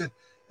issue. It's an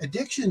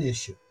addiction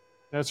issue.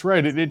 That's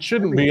right. It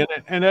shouldn't be.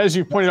 And as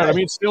you pointed out, I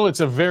mean, still, it's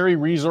a very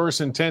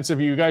resource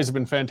intensive. You guys have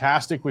been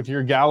fantastic with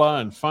your gala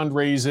and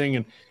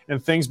fundraising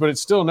and things, but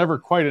it's still never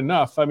quite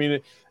enough. I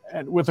mean,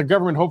 and with a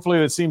government, hopefully,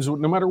 that seems,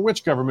 no matter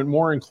which government,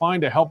 more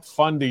inclined to help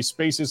fund these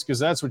spaces, because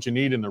that's what you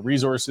need, in the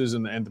resources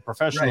and the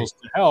professionals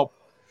to help.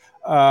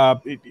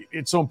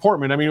 It's so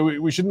important. I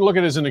mean, we shouldn't look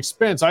at it as an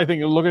expense. I think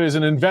you'll look at it as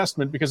an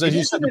investment, because as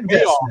you said, the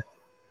payoff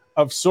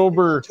of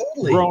sober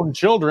grown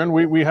children,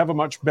 we have a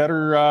much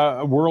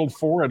better world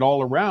for it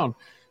all around.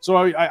 So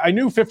I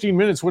knew 15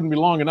 minutes wouldn't be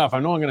long enough. I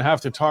know I'm going to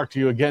have to talk to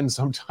you again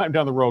sometime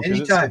down the road.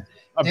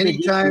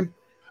 Anytime.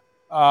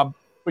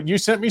 But you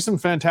sent me some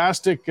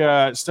fantastic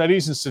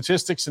studies and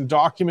statistics and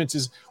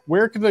documents.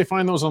 Where can they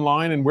find those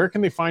online, and where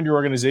can they find your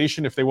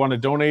organization if they want to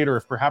donate, or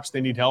if perhaps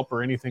they need help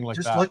or anything like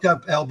that? Just look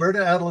up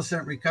Alberta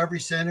Adolescent Recovery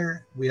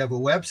Centre. We have a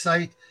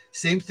website.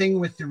 Same thing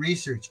with the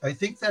research. I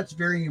think that's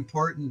very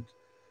important,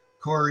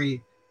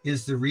 Cory,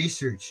 is the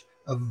research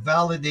of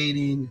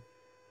validating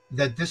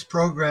that this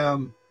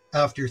program,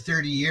 after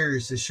 30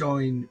 years, is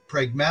showing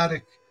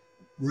pragmatic,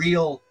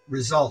 real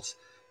results.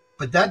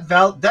 But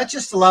that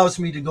just allows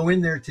me to go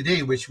in there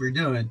today, which we're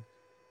doing,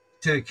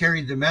 to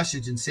carry the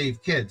message and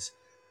save kids.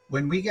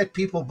 When we get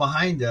people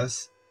behind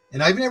us,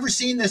 and I've never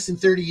seen this in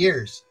 30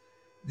 years,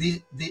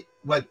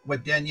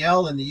 what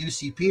Danielle and the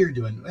UCP are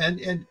doing,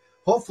 and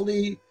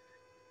hopefully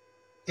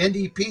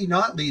NDP,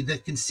 Notley,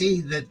 that can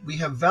see that we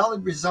have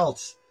valid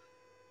results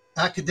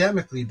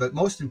academically, but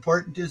most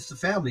important is the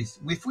families.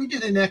 If we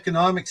did an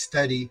economic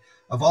study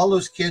of all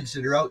those kids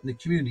that are out in the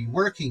community,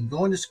 working,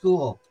 going to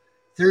school,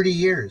 30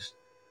 years,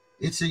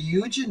 it's a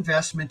huge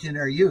investment in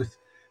our youth.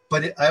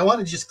 But I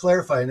want to just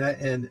clarify,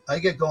 and I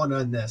get going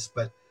on this,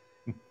 but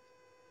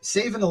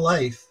saving a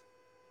life,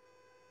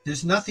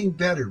 there's nothing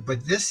better.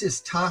 But this is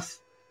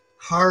tough,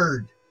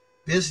 hard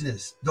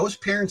business. Those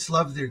parents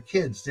love their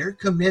kids. They're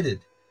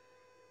committed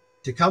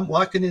to come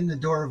walking in the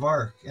door of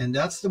ARC. And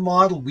that's the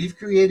model. We've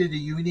created a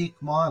unique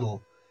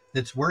model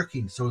that's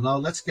working. So now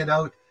let's get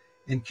out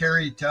and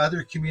carry it to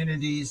other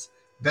communities.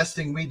 Best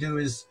thing we do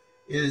is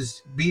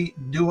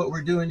do what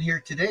we're doing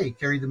here today,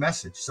 carry the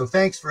message. So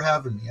thanks for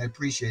having me. I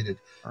appreciate it.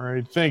 All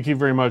right. Thank you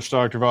very much,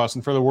 Dr. Vause,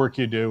 and for the work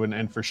you do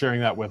and for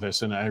sharing that with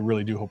us. And I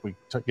really do hope we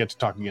get to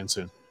talk again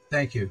soon.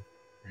 Thank you.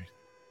 Great.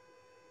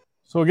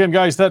 So again,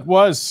 guys, that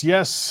was,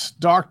 yes,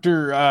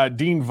 Dr.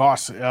 Dean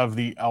Vause of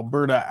the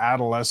Alberta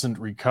Adolescent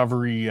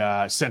Recovery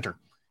Centre.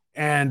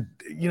 And,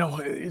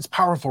 it's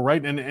powerful,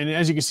 right? And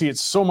as you can see,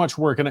 it's so much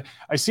work. And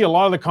I see a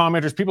lot of the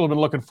commenters, people have been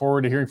looking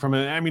forward to hearing from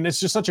it. I mean, it's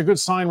just such a good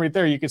sign right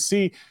there. You can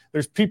see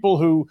there's people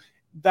who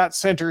that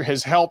center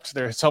has helped.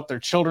 It's helped their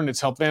children.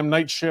 It's helped them.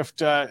 Night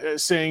Shift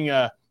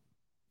saying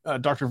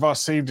Dr.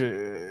 Vause saved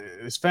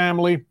his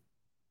family.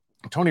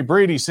 Tony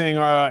Brady saying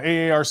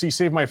AARC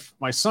saved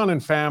my son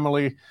and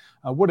family.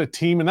 What a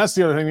team. And that's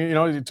the other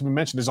thing, to be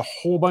mentioned. There's a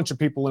whole bunch of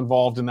people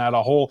involved in that,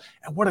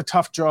 and what a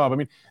tough job. I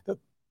mean,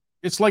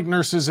 it's like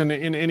nurses in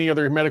any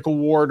other medical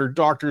ward or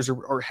doctors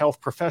or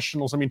health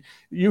professionals. I mean,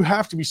 you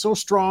have to be so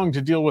strong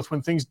to deal with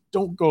when things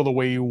don't go the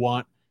way you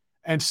want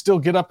and still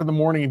get up in the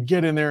morning and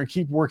get in there and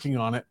keep working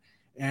on it.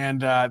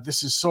 And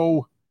this is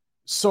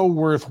so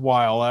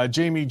worthwhile.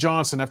 Jamie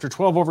Johnson, after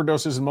 12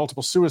 overdoses and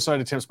multiple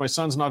suicide attempts, my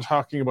son's not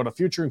talking about a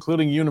future,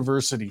 including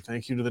university.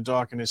 Thank you to the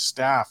doc and his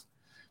staff.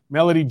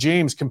 Melody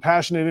James,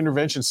 compassionate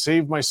intervention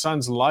saved my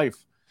son's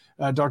life.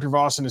 Dr.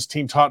 Vause and his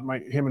team taught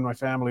him and my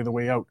family the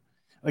way out.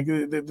 Like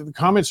the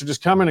comments are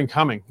just coming and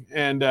coming.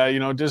 And,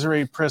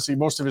 Desiree Pressey,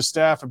 most of his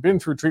staff have been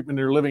through treatment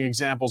and are living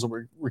examples of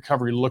what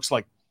recovery looks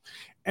like.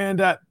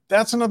 And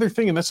that's another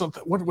thing. And that's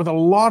what with a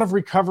lot of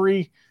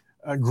recovery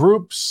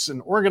groups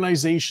and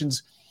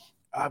organizations,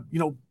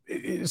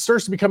 it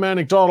starts to become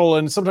anecdotal.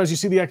 And sometimes you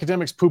see the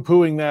academics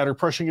poo-pooing that or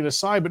pushing it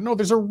aside. But no,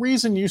 there's a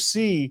reason you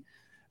see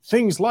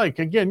things like,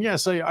 again,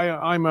 yes,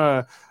 I'm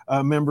a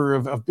member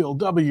of Bill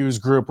W.'s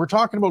group. We're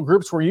talking about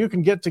groups where you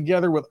can get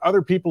together with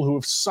other people who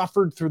have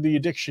suffered through the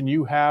addiction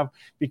you have,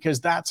 because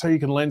that's how you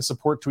can lend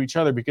support to each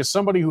other. Because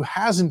somebody who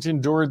hasn't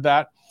endured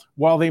that,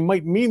 while they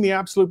might mean the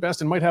absolute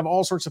best and might have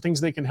all sorts of things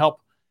they can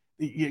help,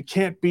 you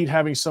can't beat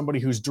having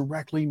somebody who's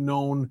directly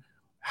known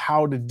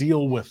how to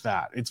deal with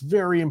that. It's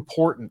very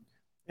important.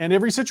 And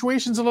every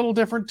situation's a little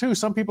different too.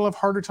 Some people have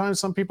harder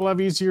times. Some people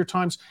have easier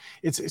times.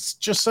 It's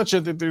just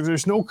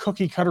there's no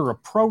cookie cutter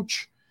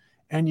approach,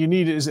 and you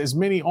need as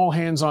many all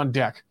hands on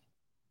deck.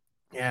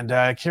 And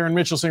Karen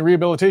Mitchell saying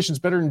rehabilitation is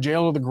better than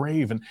jail or the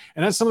grave. And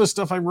that's some of the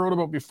stuff I wrote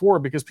about before,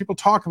 because people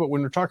talk about,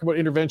 when they're talking about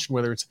intervention,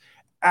 whether it's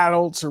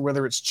adults or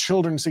whether it's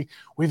children, see,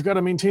 we've got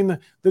to maintain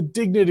the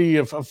dignity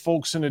of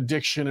folks in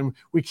addiction, and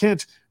we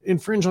can't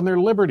infringe on their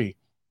liberty.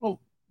 Well,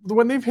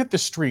 when they've hit the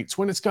streets,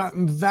 when it's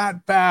gotten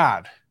that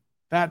bad,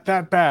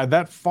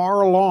 that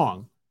far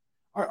along,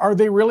 are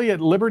they really at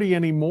liberty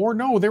anymore?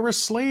 No, they're a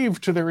slave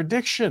to their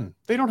addiction.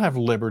 They don't have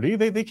liberty.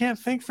 They can't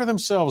think for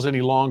themselves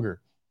any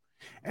longer.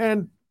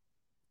 And,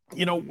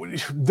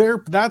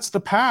 that's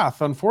the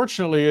path.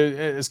 Unfortunately,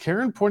 as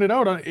Karen pointed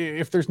out,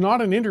 if there's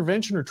not an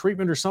intervention or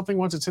treatment or something,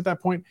 once it's hit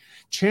that point,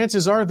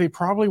 chances are they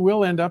probably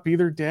will end up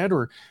either dead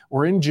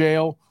or in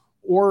jail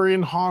or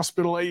in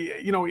hospital.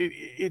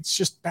 It's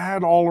just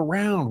bad all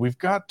around. We've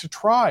got to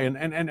try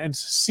and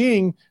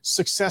seeing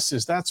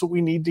successes. That's what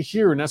we need to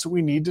hear, and that's what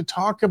we need to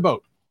talk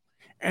about.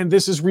 And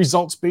this is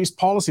results-based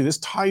policy. This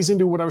ties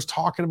into what I was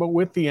talking about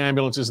with the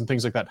ambulances and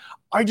things like that.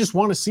 I just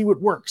want to see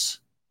what works.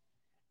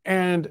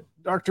 And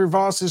Dr.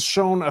 Vause has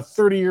shown a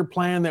 30-year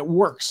plan that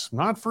works,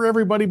 not for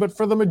everybody, but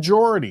for the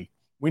majority.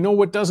 We know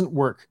what doesn't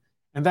work,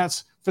 and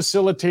that's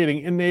facilitating,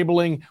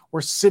 enabling,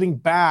 or sitting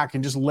back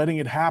and just letting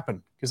it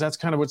happen, because that's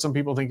kind of what some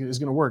people think is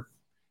going to work.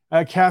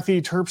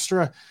 Kathy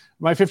Terpstra,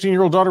 my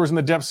 15-year-old daughter was in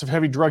the depths of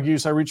heavy drug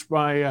use. I reached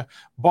my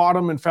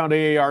bottom and found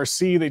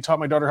AARC. They taught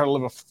my daughter how to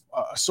live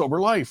a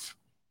sober life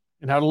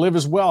and how to live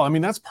as well. I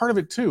mean, that's part of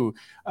it too.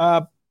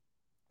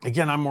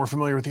 Again, I'm more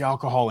familiar with the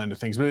alcohol end of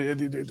things, but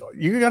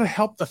you got to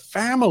help the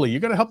family. You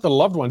got to help the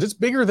loved ones. It's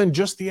bigger than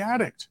just the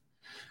addict.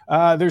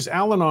 There's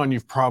Al-Anon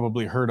you've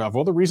probably heard of.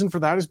 Well, the reason for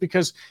that is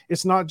because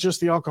it's not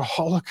just the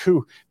alcoholic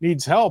who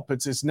needs help.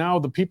 It's now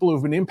the people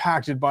who've been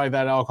impacted by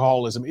that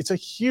alcoholism. It's a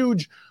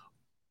huge,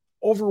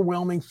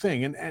 overwhelming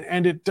thing.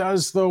 And it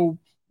does, though,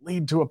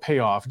 lead to a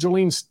payoff.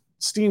 Jolene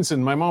Steenson,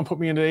 my mom put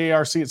me into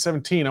AARC at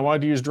 17. I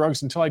wanted to use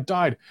drugs until I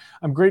died.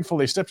 I'm grateful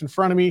they stepped in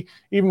front of me,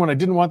 even when I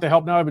didn't want the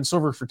help. Now I've been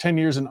sober for 10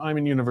 years and I'm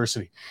in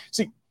university.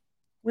 See,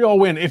 we all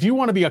win. If you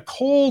want to be a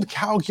cold,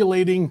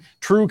 calculating,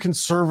 true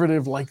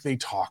conservative like they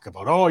talk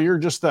about, oh, you're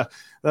just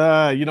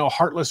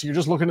heartless, you're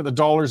just looking at the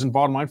dollars and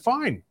bottom line.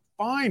 Fine.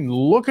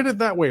 Look at it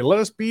that way. Let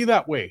us be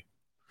that way.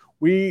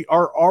 We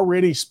are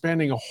already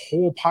spending a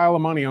whole pile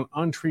of money on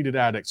untreated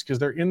addicts because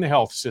they're in the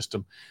health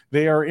system.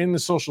 They are in the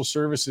social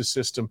services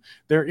system.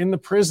 They're in the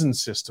prison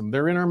system.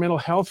 They're in our mental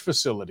health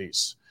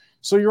facilities.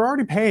 So you're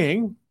already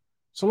paying.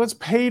 So let's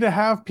pay to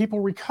have people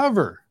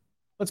recover.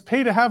 Let's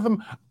pay to have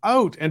them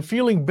out and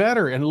feeling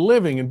better and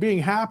living and being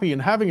happy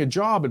and having a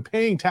job and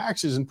paying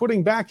taxes and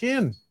putting back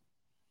in.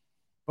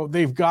 But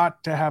they've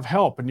got to have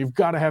help, and you've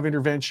got to have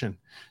intervention.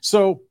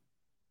 So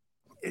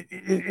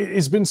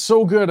it's been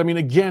so good. I mean,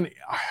 again,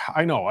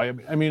 I know, I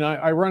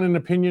run an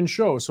opinion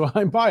show, so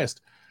I'm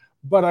biased,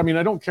 but I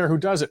don't care who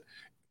does it.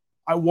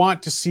 I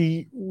want to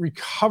see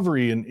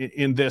recovery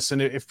in this.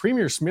 And if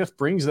Premier Smith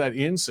brings that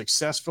in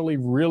successfully,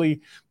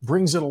 really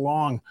brings it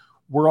along,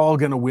 we're all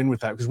going to win with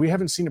that, because we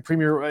haven't seen a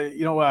premier,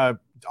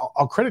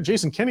 I'll credit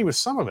Jason Kenney with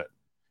some of it.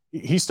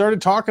 he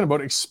started talking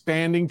about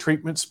expanding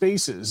treatment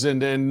spaces,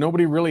 and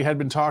nobody really had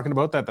been talking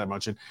about that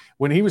much. And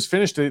when he was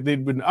finished,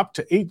 they'd been up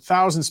to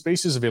 8,000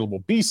 spaces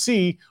available.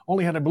 BC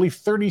only had, I believe,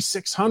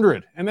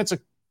 3,600, and that's a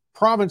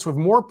province with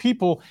more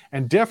people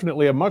and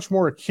definitely a much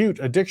more acute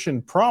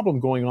addiction problem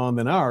going on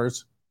than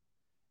ours.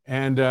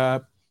 And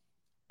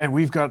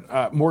we've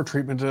got more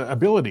treatment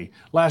ability.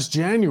 Last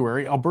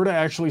January, Alberta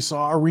actually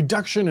saw a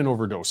reduction in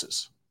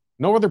overdoses.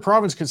 No other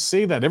province could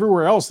say that.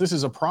 Everywhere else, this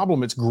is a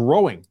problem. It's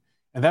growing.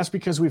 And that's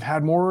because we've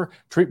had more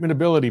treatment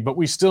ability, but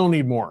we still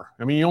need more.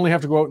 I mean, you only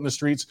have to go out in the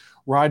streets,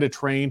 ride a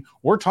train,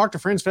 or talk to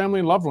friends, family,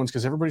 and loved ones,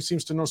 because everybody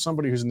seems to know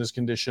somebody who's in this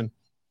condition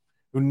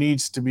who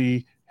needs to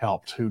be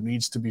helped, who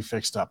needs to be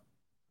fixed up.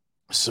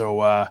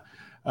 So,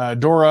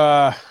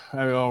 Dora,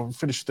 I'll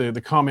finish the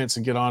comments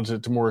and get on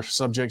to more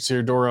subjects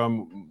here. Dora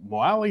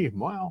Moali,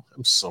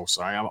 I'm so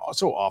sorry. I'm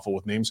so awful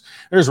with names.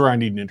 There's where I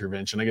need an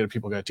intervention.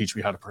 People got to teach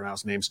me how to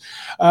pronounce names.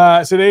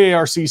 Said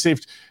AARC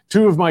saved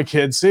 2 of my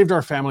kids, saved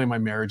our family and my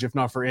marriage. If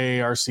not for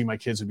AARC, my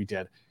kids would be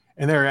dead.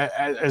 And there,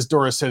 as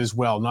Dora said as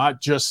well,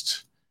 not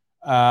just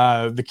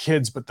the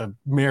kids, but the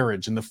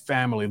marriage and the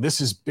family. This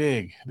is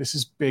big. This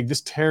is big.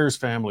 This tears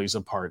families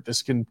apart.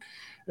 This can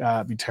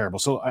be terrible.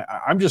 So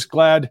I'm just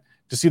glad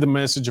to see the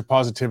message of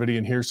positivity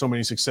and hear so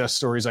many success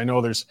stories. I know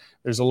there's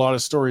a lot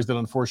of stories that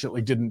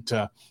unfortunately didn't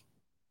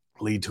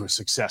lead to a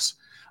success.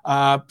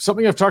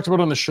 Something I've talked about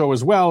on the show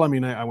as well. I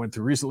mean, I went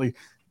through recently,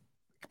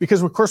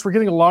 because of course we're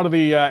getting a lot of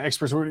the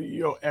experts,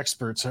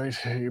 experts, right?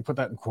 You put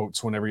that in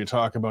quotes whenever you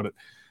talk about it,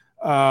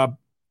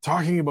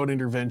 talking about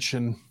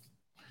intervention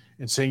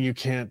and saying you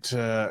can't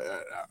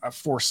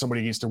force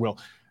somebody against their will.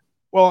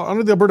 Well,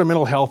 under the Alberta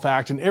Mental Health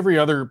Act and every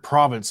other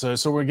province,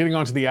 so we're getting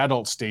onto the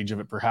adult stage of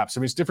it, perhaps. I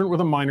mean, it's different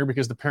with a minor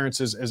because the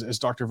parents, as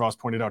Dr. Vause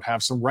pointed out,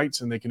 have some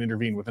rights and they can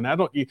intervene. With an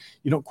adult, you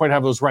don't quite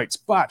have those rights.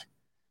 But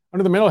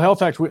under the Mental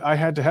Health Act, I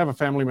had to have a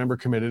family member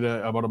committed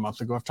about a month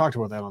ago. I've talked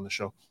about that on the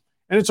show.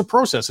 And it's a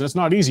process, and it's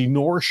not easy,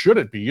 nor should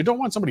it be. You don't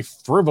want somebody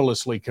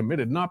frivolously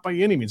committed, not by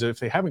any means. If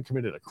they haven't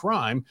committed a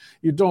crime,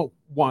 you don't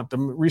want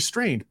them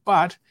restrained.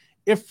 But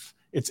if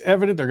it's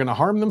evident they're going to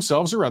harm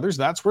themselves or others,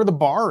 that's where the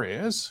bar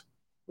is.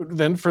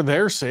 Then for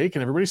their sake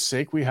and everybody's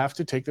sake, we have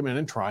to take them in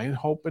and try and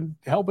help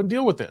and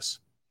deal with this.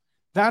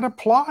 That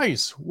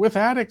applies with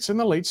addicts in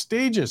the late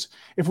stages.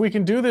 If we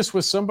can do this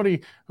with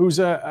somebody who's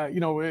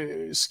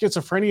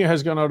schizophrenia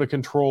has gone out of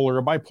control, or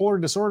a bipolar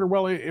disorder,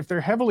 well, if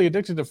they're heavily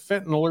addicted to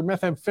fentanyl or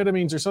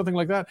methamphetamines or something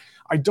like that,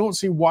 I don't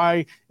see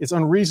why it's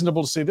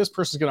unreasonable to say this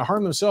person's going to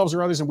harm themselves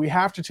or others, and we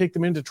have to take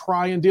them in to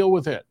try and deal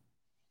with it.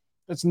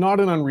 That's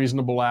not an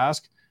unreasonable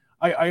ask.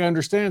 I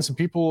understand some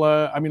people,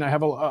 I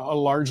have a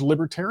large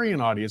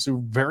libertarian audience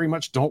who very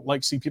much don't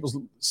like to see people's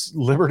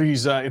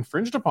liberties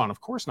infringed upon.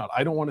 Of course not.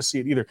 I don't want to see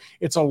it either.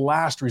 It's a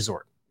last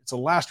resort.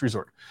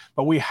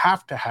 But we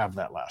have to have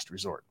that last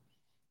resort.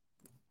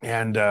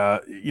 And,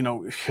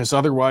 because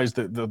otherwise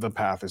the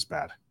path is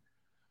bad.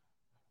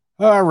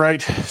 All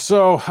right,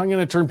 so I'm going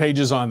to turn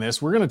pages on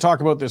this. We're going to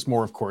talk about this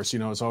more, of course.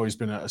 It's always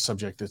been a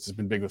subject that's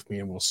been big with me,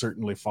 and we'll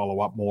certainly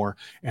follow up more.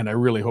 And I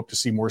really hope to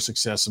see more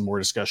success and more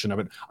discussion of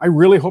it. I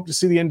really hope to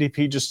see the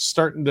NDP just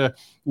starting to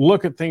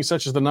look at things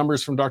such as the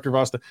numbers from Dr.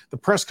 Vause, the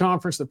press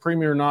conference that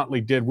Premier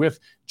Notley did with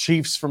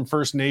chiefs from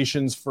First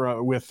Nations,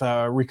 with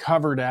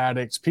recovered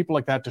addicts, people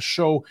like that, to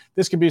show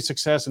this can be a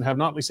success, and have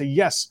Notley say,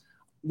 yes,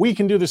 we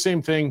can do the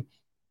same thing.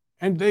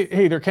 And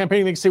they're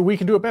campaigning, they can say, we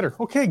can do it better.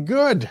 Okay,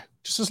 good.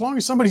 Just as long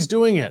as somebody's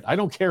doing it. I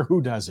don't care who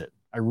does it.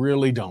 I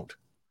really don't.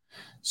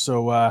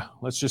 So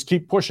let's just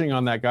keep pushing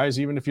on that, guys.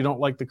 Even if you don't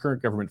like the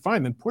current government,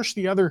 fine, then push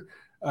the other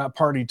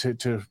party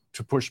to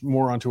push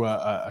more onto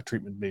a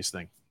treatment-based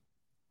thing.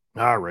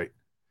 All right.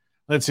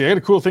 Let's see. I got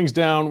to cool things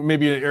down,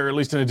 maybe, or at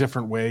least in a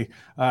different way.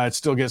 It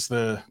still gets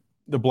the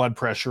blood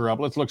pressure up.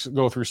 Let's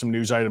go through some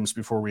news items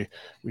before we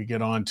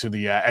get on to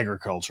the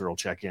agricultural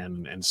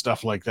check-in and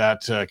stuff like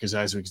that, because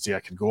as we can see, I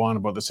could go on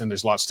about this, and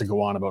there's lots to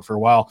go on about for a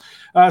while.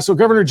 So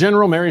Governor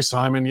General Mary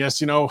Simon,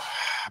 yes,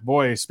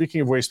 boy,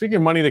 speaking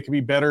of money that can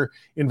be better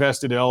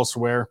invested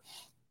elsewhere,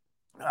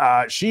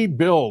 she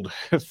billed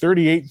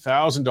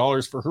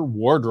 $38,000 for her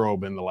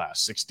wardrobe in the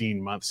last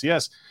 16 months.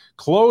 Yes,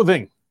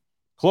 clothing.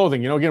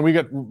 Again, we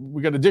got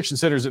addiction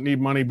centers that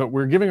need money, but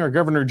we're giving our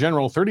Governor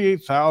General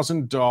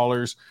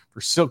 $38,000 for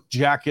silk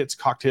jackets,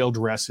 cocktail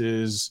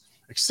dresses,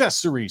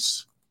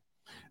 accessories.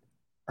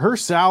 Her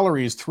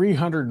salary is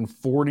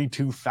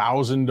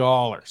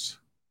 $342,000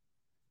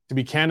 to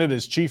be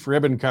Canada's chief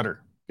ribbon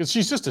cutter, because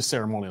she's just a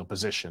ceremonial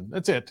position.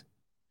 That's it.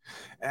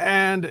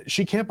 And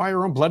she can't buy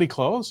her own bloody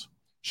clothes.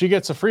 She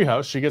gets a free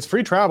house, she gets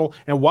free travel,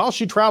 and while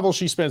she travels,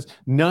 she spends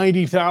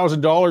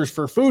 $90,000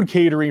 for food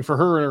catering for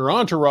her and her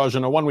entourage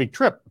on a one-week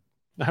trip.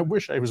 I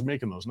wish I was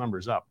making those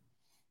numbers up.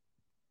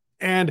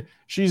 And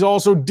she's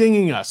also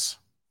dinging us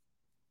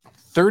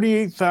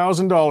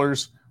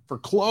 $38,000 for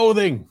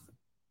clothing.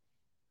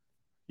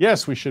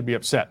 Yes, we should be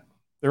upset.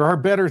 There are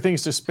better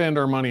things to spend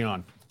our money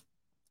on.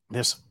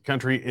 This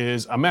country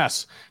is a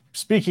mess.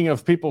 Speaking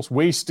of people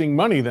wasting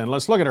money, then,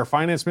 let's look at our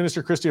finance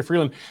minister, Chrystia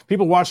Freeland.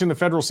 People watching the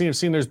federal scene have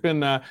seen there's been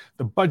the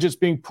budgets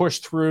being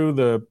pushed through,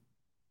 the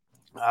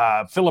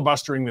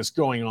filibustering that's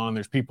going on.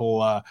 There's people,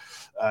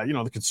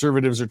 the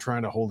Conservatives are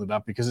trying to hold it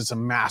up because it's a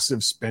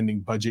massive spending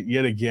budget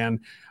yet again.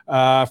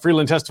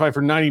 Freeland testified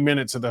for 90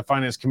 minutes at the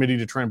Finance Committee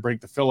to try and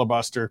break the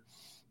filibuster.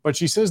 But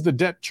she says the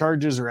debt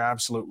charges are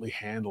absolutely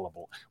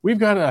handleable. We've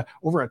got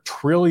over $1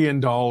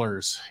 trillion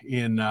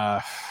in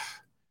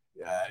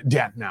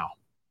debt now.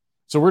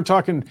 So we're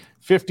talking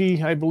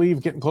 50, I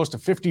believe, getting close to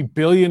 50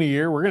 billion a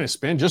year. We're going to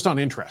spend just on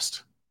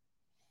interest.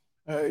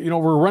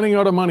 We're running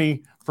out of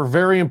money for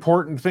very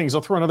important things. I'll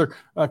throw another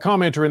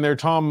commenter in there,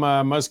 Tom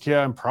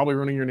Muskia. I'm probably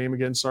ruining your name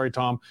again. Sorry,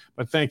 Tom.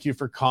 But thank you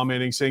for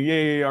commenting, saying,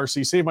 yay,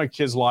 RC, save my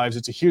kids' lives.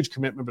 It's a huge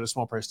commitment, but a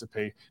small price to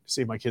pay to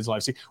save my kids'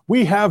 lives. See,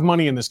 we have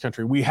money in this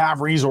country. We have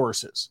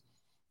resources.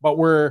 But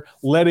we're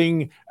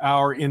letting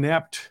our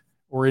inept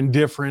or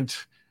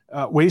indifferent,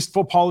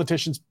 wasteful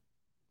politicians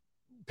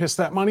piss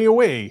that money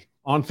away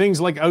on things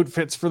like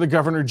outfits for the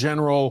Governor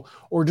General,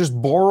 or just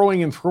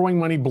borrowing and throwing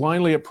money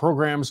blindly at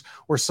programs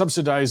or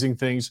subsidizing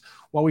things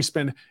while we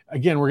spend,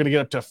 again, we're going to get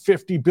up to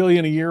 $50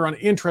 billion a year on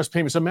interest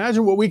payments.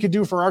 Imagine what we could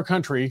do for our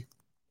country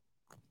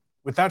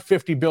with that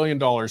 $50 billion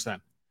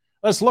then.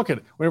 Let's look at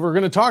it. We're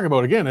going to talk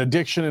about, again,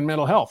 addiction and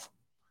mental health.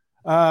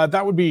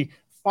 That would be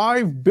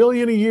 $5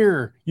 billion a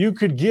year you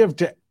could give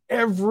to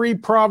every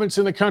province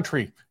in the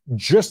country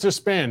just to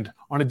spend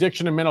on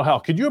addiction and mental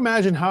health. Could you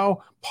imagine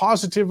how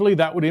positively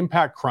that would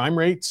impact crime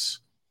rates,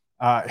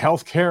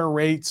 healthcare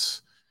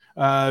rates,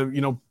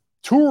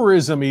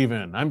 tourism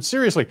even?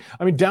 Seriously.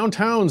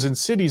 Downtowns and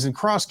cities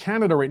across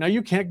Canada right now,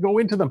 you can't go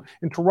into them.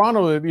 In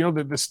Toronto, the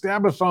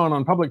Stabathon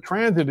on public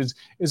transit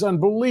is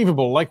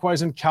unbelievable.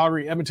 Likewise in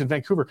Calgary, Edmonton,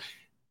 Vancouver.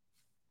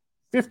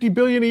 $50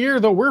 billion a year,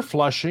 though, we're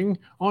flushing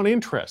on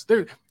interest.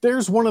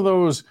 There's one of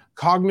those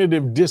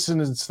cognitive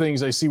dissonance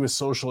things I see with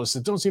socialists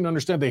that don't seem to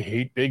understand. They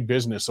hate big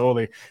business.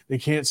 They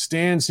can't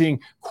stand seeing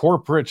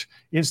corporate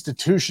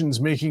institutions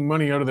making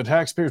money out of the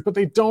taxpayers, but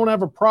they don't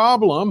have a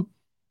problem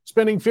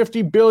spending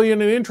 $50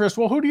 billion in interest.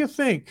 Well, who do you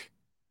think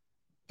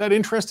that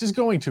interest is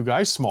going to,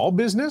 guys? Small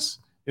business?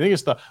 You think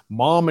it's the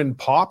mom and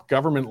pop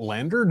government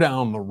lender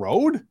down the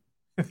road?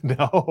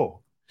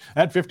 No.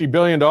 That $50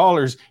 billion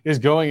is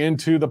going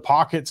into the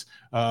pockets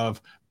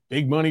of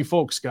big money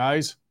folks,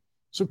 guys.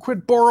 So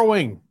quit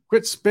borrowing,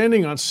 quit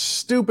spending on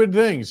stupid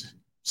things,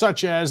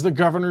 such as the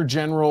Governor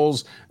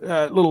General's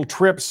little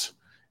trips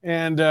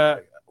and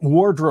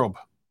wardrobe.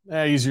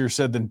 Easier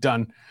said than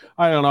done.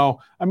 I don't know.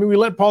 We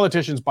let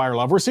politicians buy our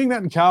love. We're seeing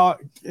that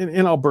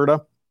in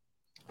Alberta.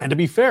 And to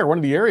be fair, one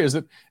of the areas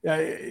that,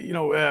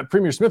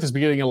 Premier Smith has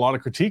been getting a lot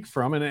of critique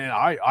from, and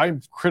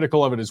I'm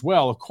critical of it as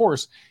well, of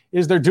course,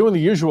 is they're doing the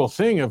usual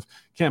thing of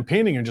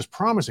campaigning and just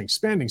promising,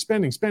 spending,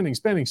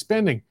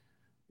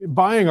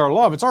 buying our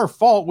love. It's our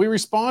fault. We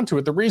respond to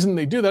it. The reason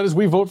they do that is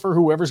we vote for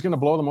whoever's going to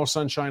blow the most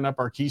sunshine up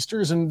our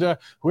keisters and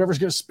whoever's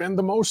going to spend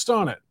the most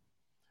on it.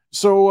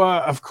 So,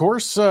 of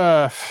course,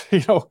 our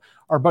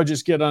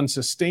budgets get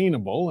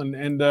unsustainable,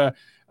 and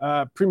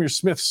Premier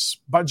Smith's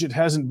budget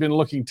hasn't been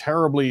looking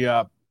terribly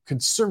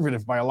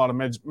conservative by a lot of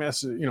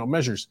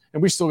measures,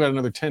 and we still got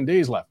another 10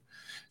 days left.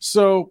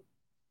 So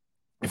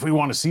if we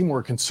want to see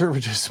more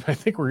conservatism, I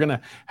think we're going to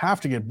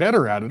have to get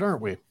better at it,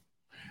 aren't we?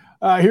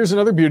 Here's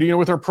another beauty,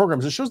 with our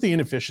programs. It shows the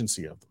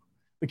inefficiency of them.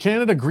 The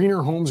Canada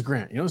Greener Homes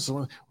Grant, this is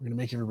one, we're going to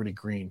make everybody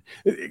green.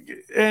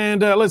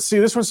 And let's see,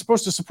 this one's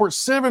supposed to support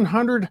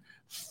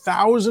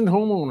 700,000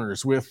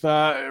 homeowners with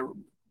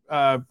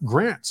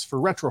grants for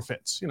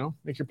retrofits,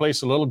 make your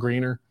place a little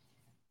greener,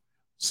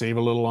 save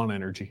a little on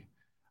energy.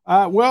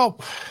 Well,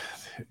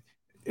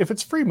 if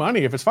it's free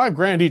money, if it's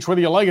 $5,000 each,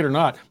 whether you like it or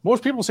not,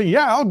 most people say,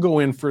 yeah, I'll go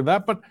in for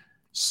that. But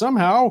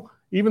somehow,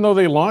 even though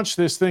they launched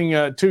this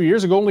thing 2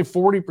 years ago, only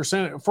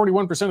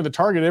 41% of the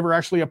target ever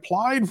actually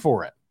applied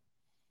for it.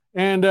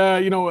 And,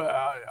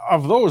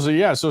 of those,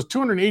 so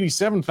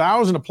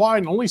 287,000 applied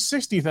and only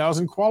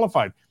 60,000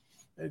 qualified.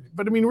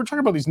 But we're talking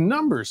about these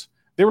numbers.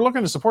 They were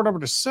looking to support up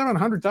to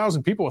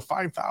 700,000 people with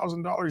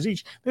 $5,000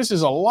 each. This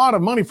is a lot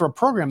of money for a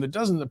program that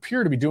doesn't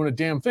appear to be doing a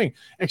damn thing,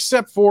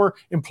 except for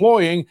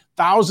employing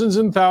thousands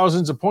and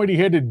thousands of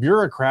pointy-headed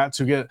bureaucrats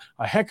who get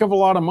a heck of a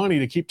lot of money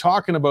to keep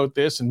talking about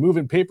this and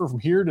moving paper from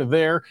here to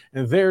there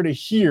and there to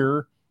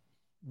here,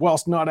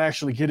 whilst not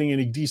actually getting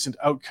any decent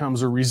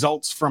outcomes or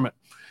results from it.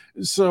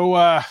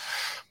 So,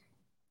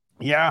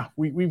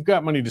 we've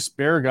got money to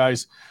spare,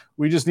 guys.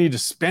 We just need to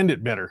spend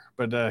it better.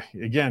 But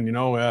again,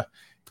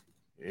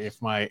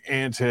 if my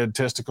aunt had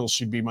testicles,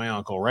 she'd be my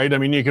uncle, right?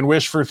 You can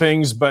wish for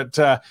things, but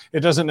it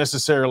doesn't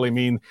necessarily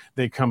mean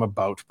they come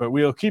about. But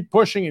we'll keep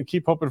pushing and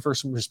keep hoping for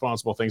some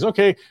responsible things.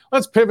 Okay,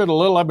 let's pivot a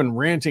little. I've been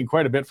ranting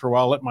quite a bit for a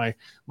while. Let my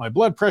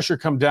blood pressure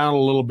come down a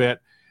little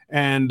bit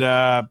and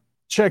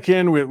check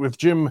in with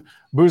Jim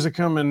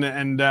Boozicum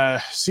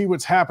and see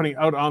what's happening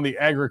out on the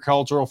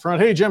agricultural front.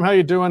 Hey, Jim, how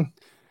you doing?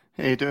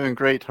 Hey, doing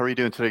great. How are you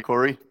doing today,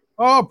 Cory?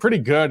 Oh, pretty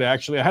good,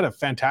 actually. I had a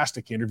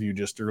fantastic interview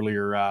just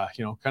earlier,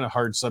 kind of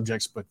hard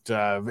subjects, but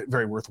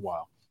very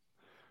worthwhile.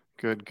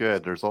 Good.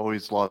 There's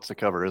always lots to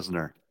cover, isn't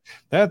there?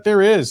 That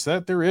there is.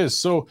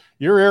 So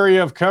your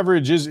area of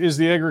coverage is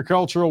the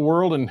agricultural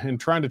world and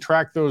trying to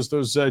track those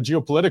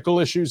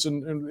geopolitical issues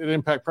and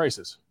impact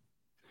prices.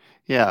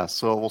 Yeah,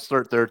 so we'll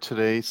start there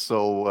today.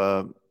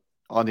 So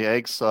on the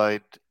ag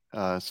side,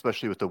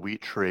 especially with the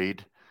wheat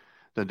trade,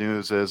 the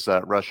news is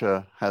that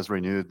Russia has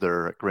renewed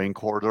their grain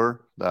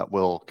corridor that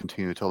will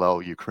continue to allow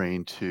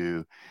Ukraine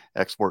to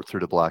export through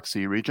the Black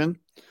Sea region.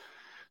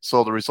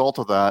 So the result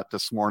of that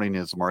this morning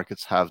is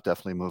markets have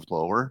definitely moved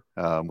lower.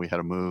 We had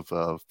a move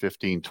of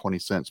 20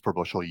 cents per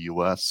bushel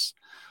US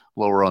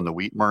lower on the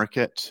wheat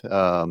market.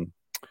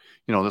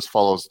 This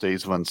follows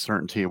days of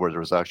uncertainty where there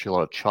was actually a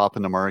lot of chop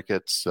in the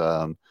markets,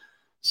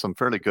 some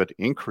fairly good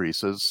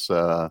increases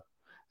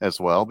as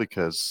well,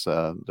 because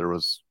there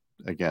was,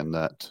 again,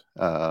 that,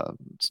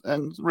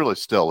 and really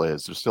still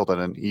is, there's still that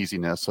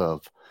uneasiness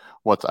of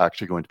what's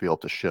actually going to be able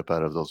to ship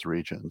out of those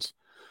regions.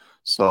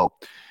 So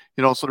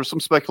there's some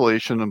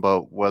speculation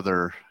about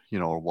whether,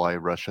 or why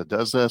Russia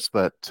does this,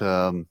 but,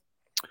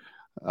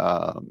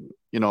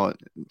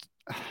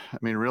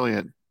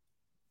 really,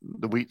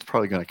 the wheat's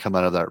probably going to come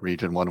out of that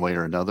region one way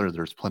or another.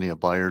 There's plenty of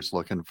buyers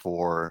looking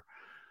for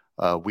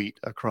wheat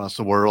across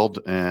the world,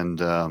 and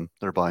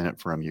they're buying it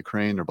from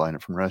Ukraine, they're buying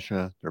it from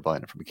Russia, they're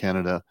buying it from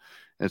Canada.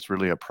 It's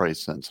really a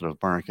price-sensitive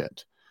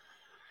market.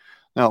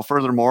 Now,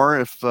 furthermore,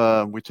 if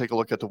we take a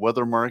look at the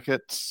weather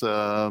markets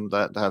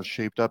that have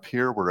shaped up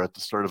here, we're at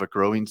the start of a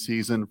growing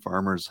season.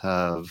 Farmers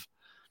have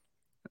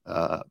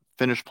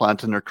finished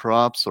planting their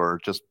crops or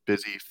just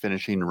busy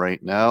finishing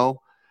right now.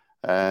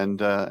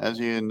 And as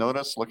you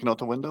notice, looking out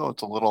the window,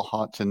 it's a little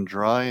hot and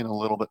dry and a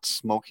little bit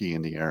smoky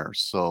in the air.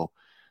 So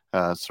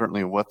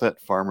certainly with it,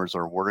 farmers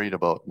are worried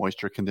about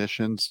moisture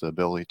conditions, the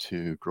ability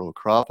to grow a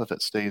crop if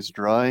it stays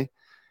dry.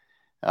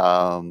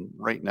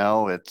 Right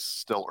now, it's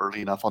still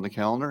early enough on the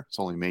calendar. It's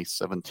only May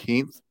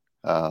 17th.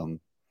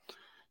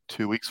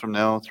 2 weeks from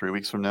now, 3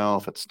 weeks from now,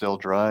 if it's still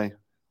dry,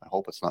 I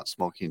hope it's not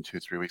smoky in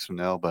 2-3 weeks from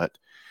now, but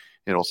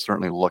it'll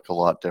certainly look a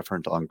lot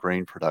different on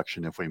grain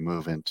production if we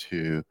move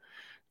into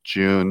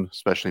June,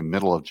 especially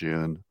middle of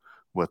June,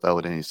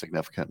 without any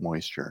significant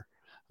moisture.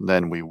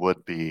 Then we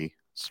would be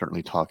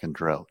certainly talking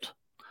drought.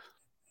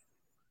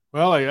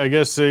 Well, I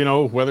guess,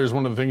 weather's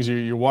one of the things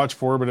you watch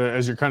for, but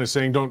as you're kind of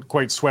saying, don't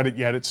quite sweat it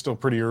yet. It's still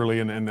pretty early,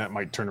 and that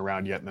might turn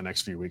around yet in the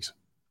next few weeks.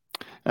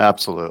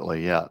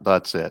 Absolutely. Yeah,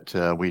 that's it.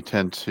 We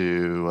tend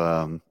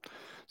to,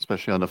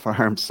 especially on the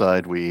farm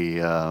side,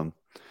 we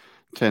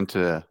tend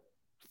to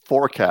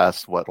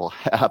forecast what will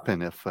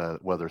happen if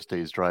weather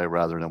stays dry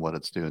rather than what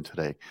it's doing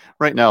today.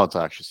 Right now, it's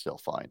actually still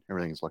fine.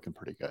 Everything's looking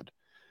pretty good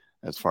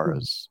as far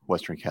as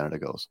Western Canada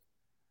goes.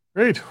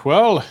 Great.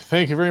 Well,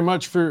 thank you very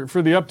much for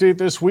the update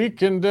this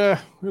week, and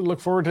we look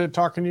forward to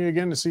talking to you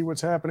again to see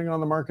what's happening on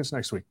the markets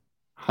next week.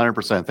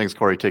 100%. Thanks,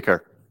 Cory. Take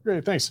care.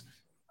 Great. Thanks.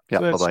 Yeah,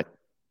 bye-bye.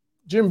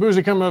 Jim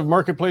Buzicum of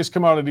Marketplace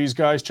Commodities,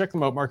 guys. Check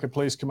them out,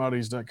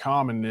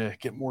 marketplacecommodities.com, and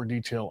get more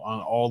detail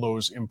on all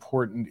those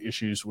important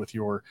issues with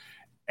your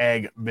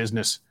ag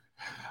business.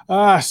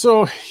 Let's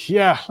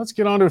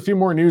get on to a few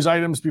more news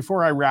items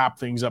before I wrap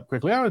things up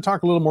quickly. I want to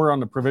talk a little more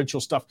on the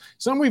provincial stuff.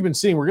 Some we've been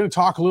seeing. We're going to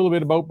talk a little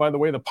bit about, by the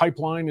way, the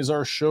Pipeline is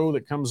our show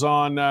that comes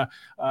on a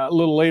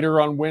little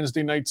later on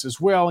Wednesday nights as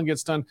well and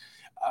gets done.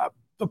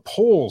 The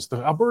polls,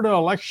 the Alberta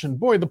election,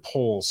 boy, the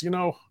polls,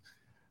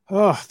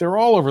 they're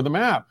all over the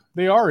map.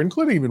 They are,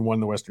 including even one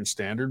the Western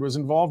Standard was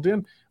involved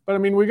in. But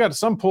we got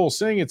some polls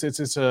saying it's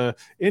a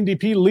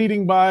NDP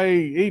leading by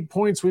 8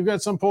 points. We've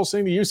got some polls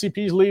saying the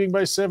UCP is leading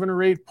by 7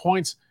 or 8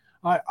 points.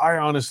 I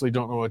honestly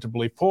don't know what to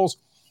believe. Polls,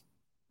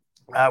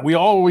 we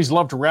always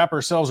love to wrap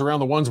ourselves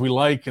around the ones we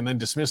like and then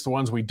dismiss the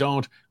ones we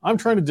don't. I'm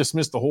trying to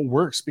dismiss the whole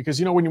works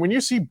because, when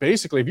you see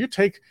basically, if you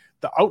take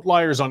the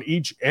outliers on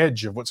each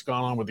edge of what's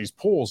gone on with these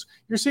polls,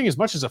 you're seeing as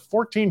much as a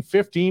 14,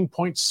 15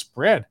 point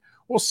spread.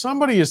 Well,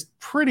 somebody is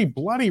pretty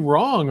bloody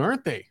wrong,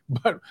 aren't they?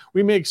 But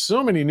we make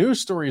so many news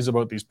stories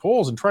about these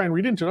polls and try and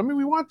read into it.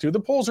 We want to. The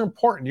polls are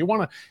important. You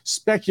want to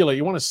speculate.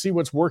 You want to see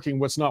what's working,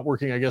 what's not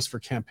working, I guess, for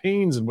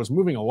campaigns and what's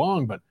moving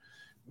along. But,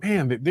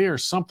 man, they are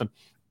something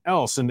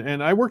else.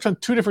 And I worked on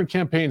 2 different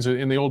campaigns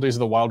in the old days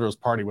of the Wild Rose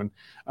Party when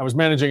I was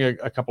managing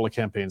a couple of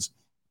campaigns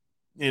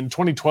in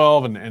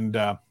 2012 and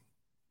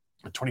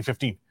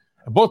 2015.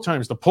 At both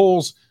times, the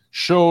polls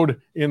showed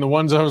in the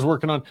ones I was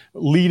working on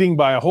leading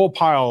by a whole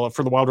pile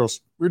for the Wild Rose.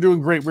 We're doing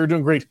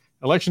great.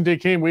 Election day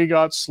came, we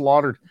got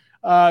slaughtered.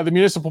 The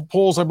municipal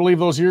polls, I believe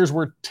those years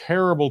were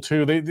terrible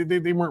too.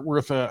 They weren't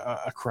worth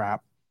a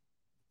crap.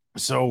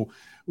 So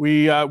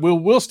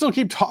we'll still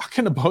keep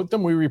talking about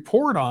them. We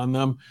report on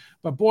them,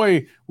 but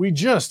boy, we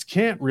just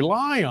can't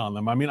rely on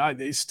them.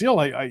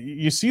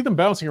 You see them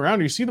bouncing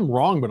around, you see them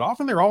wrong, but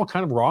often they're all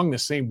kind of wrong the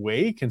same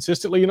way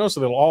consistently, so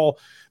they'll all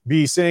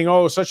be saying,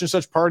 oh, such and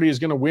such party is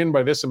going to win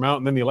by this amount.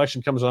 And then the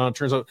election comes on. It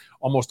turns out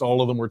almost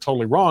all of them were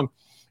totally wrong.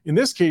 In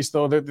this case,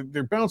 though,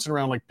 they're bouncing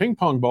around like ping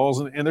pong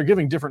balls and they're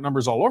giving different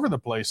numbers all over the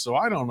place. So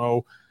I don't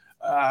know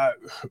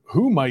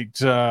who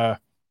might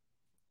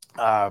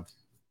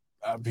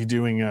be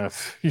doing,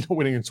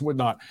 winning and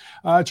whatnot.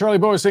 Charlie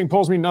Bow is saying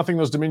polls mean nothing.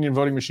 Those Dominion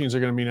voting machines are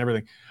going to mean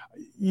everything.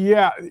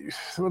 Yeah,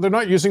 they're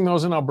not using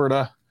those in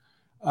Alberta.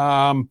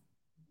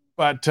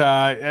 But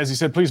as he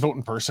said, please vote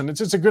in person.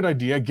 It's a good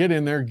idea. Get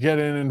in there, get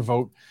in and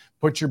vote.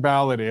 Put your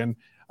ballot in.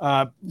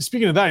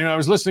 Speaking of that, I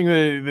was listening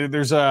to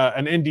there's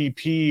an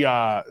NDP.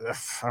 I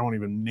won't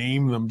even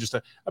name them. Just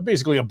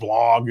basically a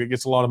blog that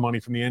gets a lot of money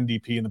from the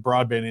NDP and the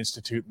Broadband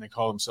Institute, and they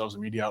call themselves a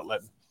media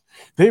outlet.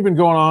 They've been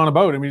going on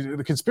about. I mean,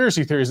 the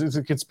conspiracy theories.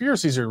 The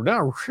conspiracies are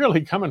now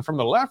really coming from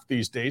the left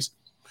these days,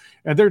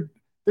 and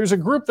there's a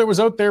group that was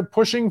out there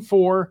pushing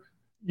for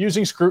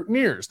using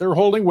scrutineers. They're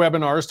holding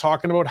webinars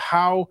talking about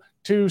how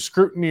to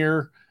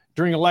scrutineer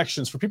during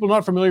elections. For people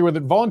not familiar with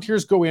it,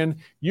 volunteers go in.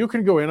 You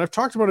can go in. I've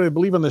talked about it, I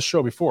believe, on this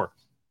show before.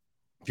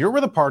 If you're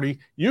with a party,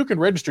 you can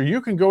register.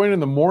 You can go in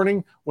the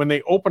morning when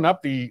they open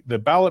up the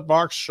ballot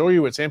box, show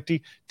you it's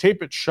empty,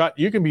 tape it shut.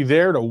 You can be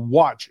there to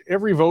watch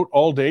every vote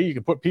all day. You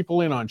can put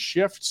people in on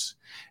shifts,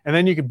 and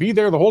then you can be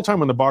there the whole time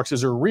when the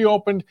boxes are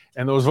reopened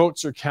and those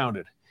votes are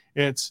counted.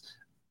 It's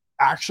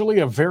actually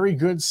a very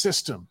good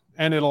system.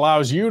 And it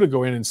allows you to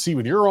go in and see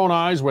with your own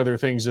eyes whether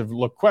things have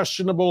looked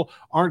questionable,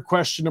 aren't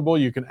questionable.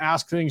 You can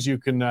ask things. You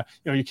can,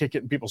 you can't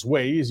get in people's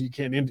ways. You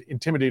can't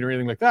intimidate or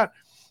anything like that.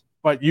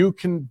 But you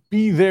can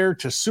be there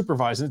to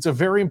supervise. And it's a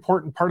very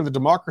important part of the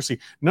democracy.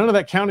 None of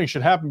that counting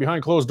should happen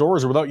behind closed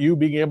doors or without you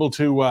being able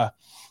to,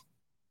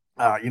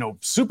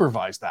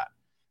 supervise that.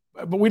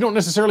 But we don't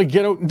necessarily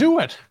get out and do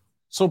it.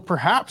 So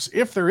perhaps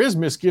if there is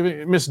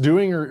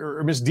misdoing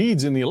or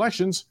misdeeds in the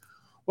elections,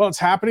 well, it's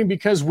happening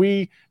because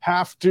we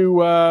have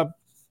to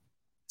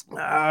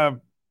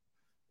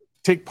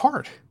take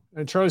part.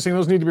 And Charlie's saying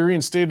those need to be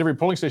reinstated at every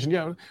polling station.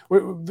 Yeah,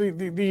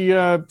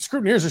 the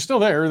scrutineers are still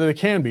there. They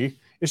can be.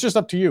 It's just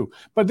up to you.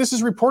 But this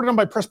is reported on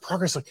by Press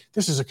Progress. Like,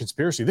 this is a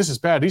conspiracy. This is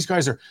bad. These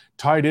guys are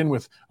tied in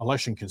with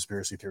election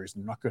conspiracy theories.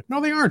 They're not good. No,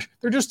 they aren't.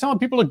 They're just telling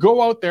people to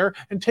go out there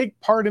and take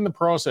part in the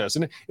process.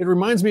 And it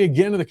reminds me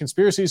again of the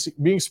conspiracies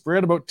being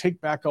spread about Take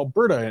Back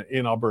Alberta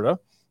in Alberta.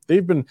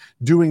 They've been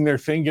doing their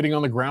thing, getting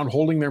on the ground,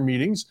 holding their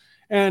meetings.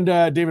 And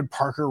David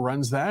Parker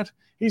runs that.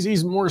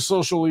 He's more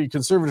socially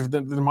conservative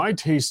than my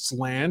tastes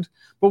land.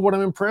 But what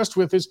I'm impressed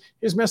with is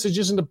his message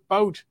isn't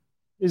about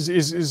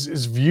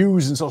his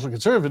views in social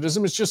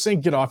conservatism. It's just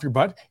saying, get off your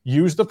butt,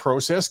 use the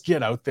process,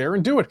 get out there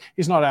and do it.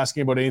 He's not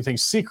asking about anything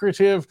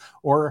secretive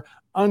or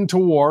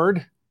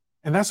untoward.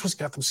 And that's what's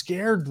got them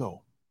scared,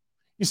 though.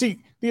 You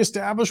see, the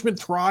establishment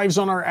thrives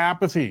on our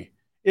apathy.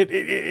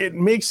 It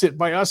makes it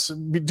by us,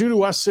 due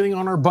to us sitting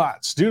on our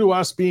butts, due to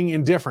us being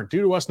indifferent,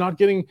 due to us not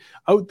getting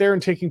out there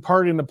and taking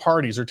part in the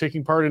parties or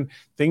taking part in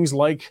things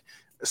like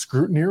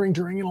scrutineering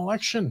during an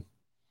election.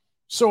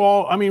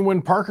 So,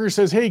 when Parker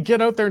says, hey, get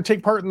out there and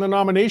take part in the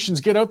nominations,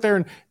 get out there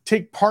and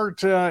take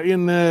part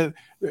in the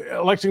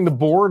electing the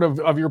board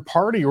of your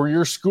party or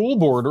your school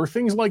board or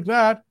things like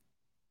that,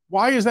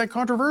 why is that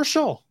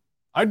controversial?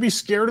 I'd be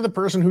scared of the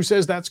person who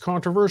says that's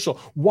controversial.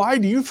 Why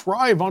do you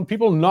thrive on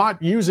people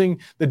not using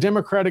the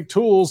democratic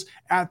tools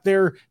at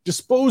their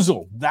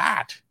disposal?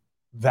 That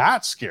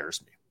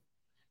scares me.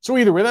 So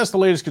either way, that's the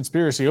latest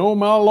conspiracy. Oh,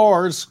 my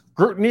Lord,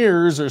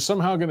 scrutineers are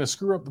somehow going to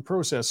screw up the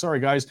process.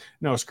 Sorry, guys.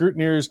 No,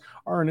 scrutineers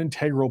are an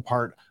integral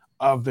part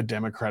of the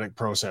democratic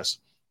process.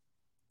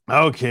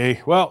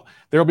 Okay, well,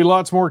 there'll be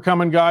lots more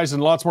coming, guys,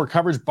 and lots more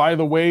coverage. By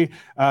the way,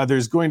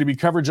 there's going to be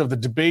coverage of the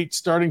debate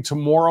starting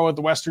tomorrow at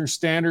the Western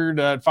Standard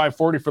at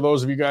 5:40 for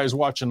those of you guys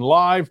watching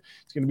live.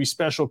 It's going to be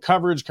special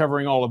coverage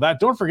covering all of that.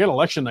 Don't forget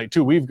election night,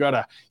 too. We've got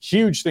a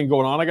huge thing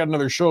going on. I got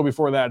another show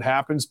before that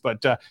happens,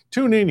 but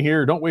tune in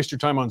here. Don't waste your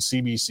time on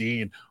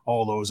CBC and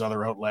all those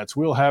other outlets.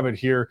 We'll have it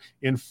here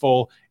in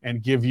full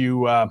and give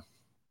you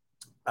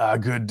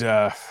good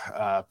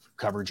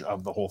coverage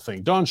of the whole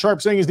thing. Don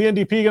Sharp saying, is the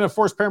NDP going to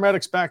force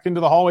paramedics back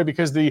into the hallway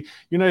because the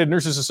United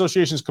Nurses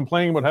Association is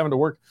complaining about having to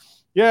work?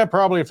 Yeah,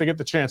 probably if they get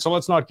the chance. So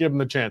let's not give them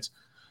the chance.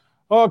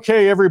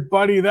 Okay,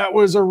 everybody, that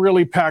was a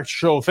really packed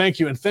show. Thank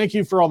you. And thank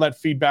you for all that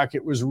feedback.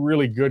 It was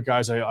really good,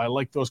 guys. I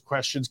like those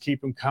questions.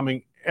 Keep them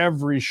coming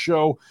every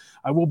show.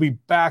 I will be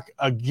back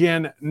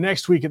again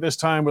next week at this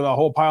time with a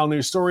whole pile of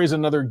news stories,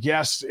 another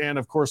guest, and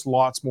of course,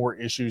 lots more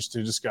issues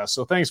to discuss.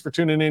 So thanks for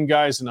tuning in,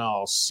 guys, and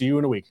I'll see you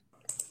in a week.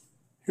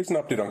 Here's an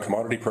update on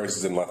commodity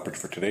prices in Lethbridge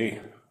for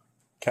today.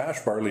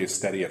 Cash barley is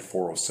steady at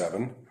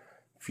 $4.07,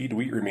 feed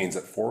wheat remains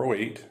at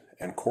 $4.08,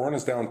 and corn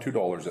is down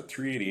 $2 at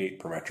 $3.88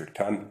 per metric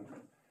ton.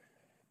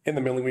 In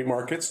the milling wheat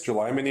markets,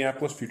 July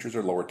Minneapolis futures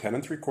are lower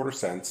 10 3/4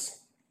 cents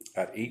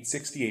at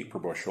 $8.68 per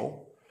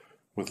bushel,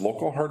 with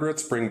local hard red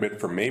spring bid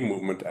for May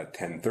movement at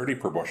 $10.30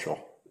 per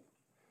bushel.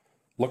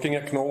 Looking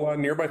at canola,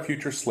 nearby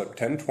futures slipped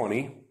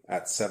 10.20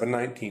 at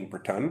 $7.19 per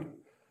ton,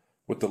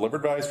 with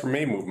delivered values for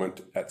May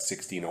movement at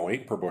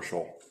 $16.08 per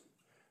bushel.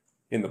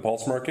 In the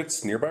pulse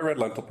markets, nearby red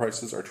lentil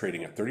prices are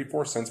trading at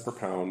 34 cents per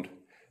pound,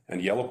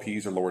 and yellow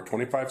peas are lower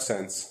 25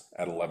 cents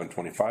at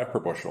 $11.25 per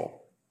bushel.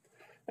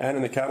 And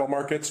in the cattle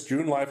markets,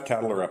 June live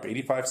cattle are up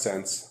 85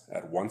 cents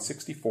at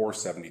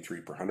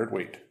 $164.73 per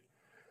hundredweight.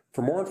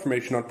 For more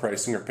information on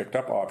pricing or picked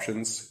up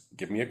options,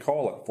 give me a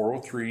call at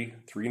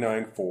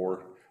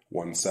 403-394-1414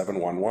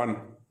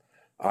 1711.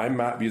 I'm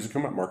Matt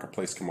Busicum at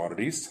Marketplace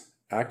Commodities.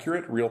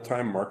 Accurate,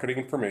 real-time marketing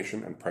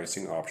information and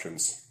pricing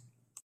options.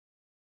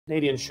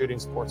 Canadian Shooting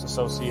Sports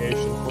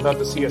Association. Without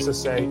the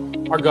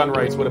CSSA, our gun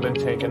rights would have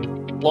been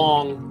taken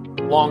long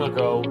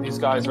ago. These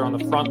guys are on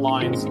the front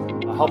lines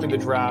helping to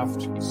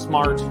draft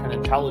smart and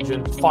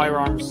intelligent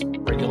firearms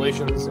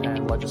regulations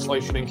and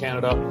legislation in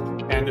Canada,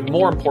 and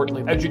more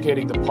importantly,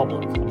 educating the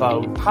public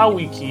about how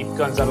we keep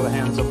guns out of the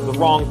hands of the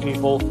wrong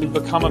people. To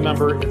become a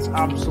member, it's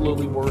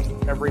absolutely worth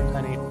every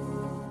penny.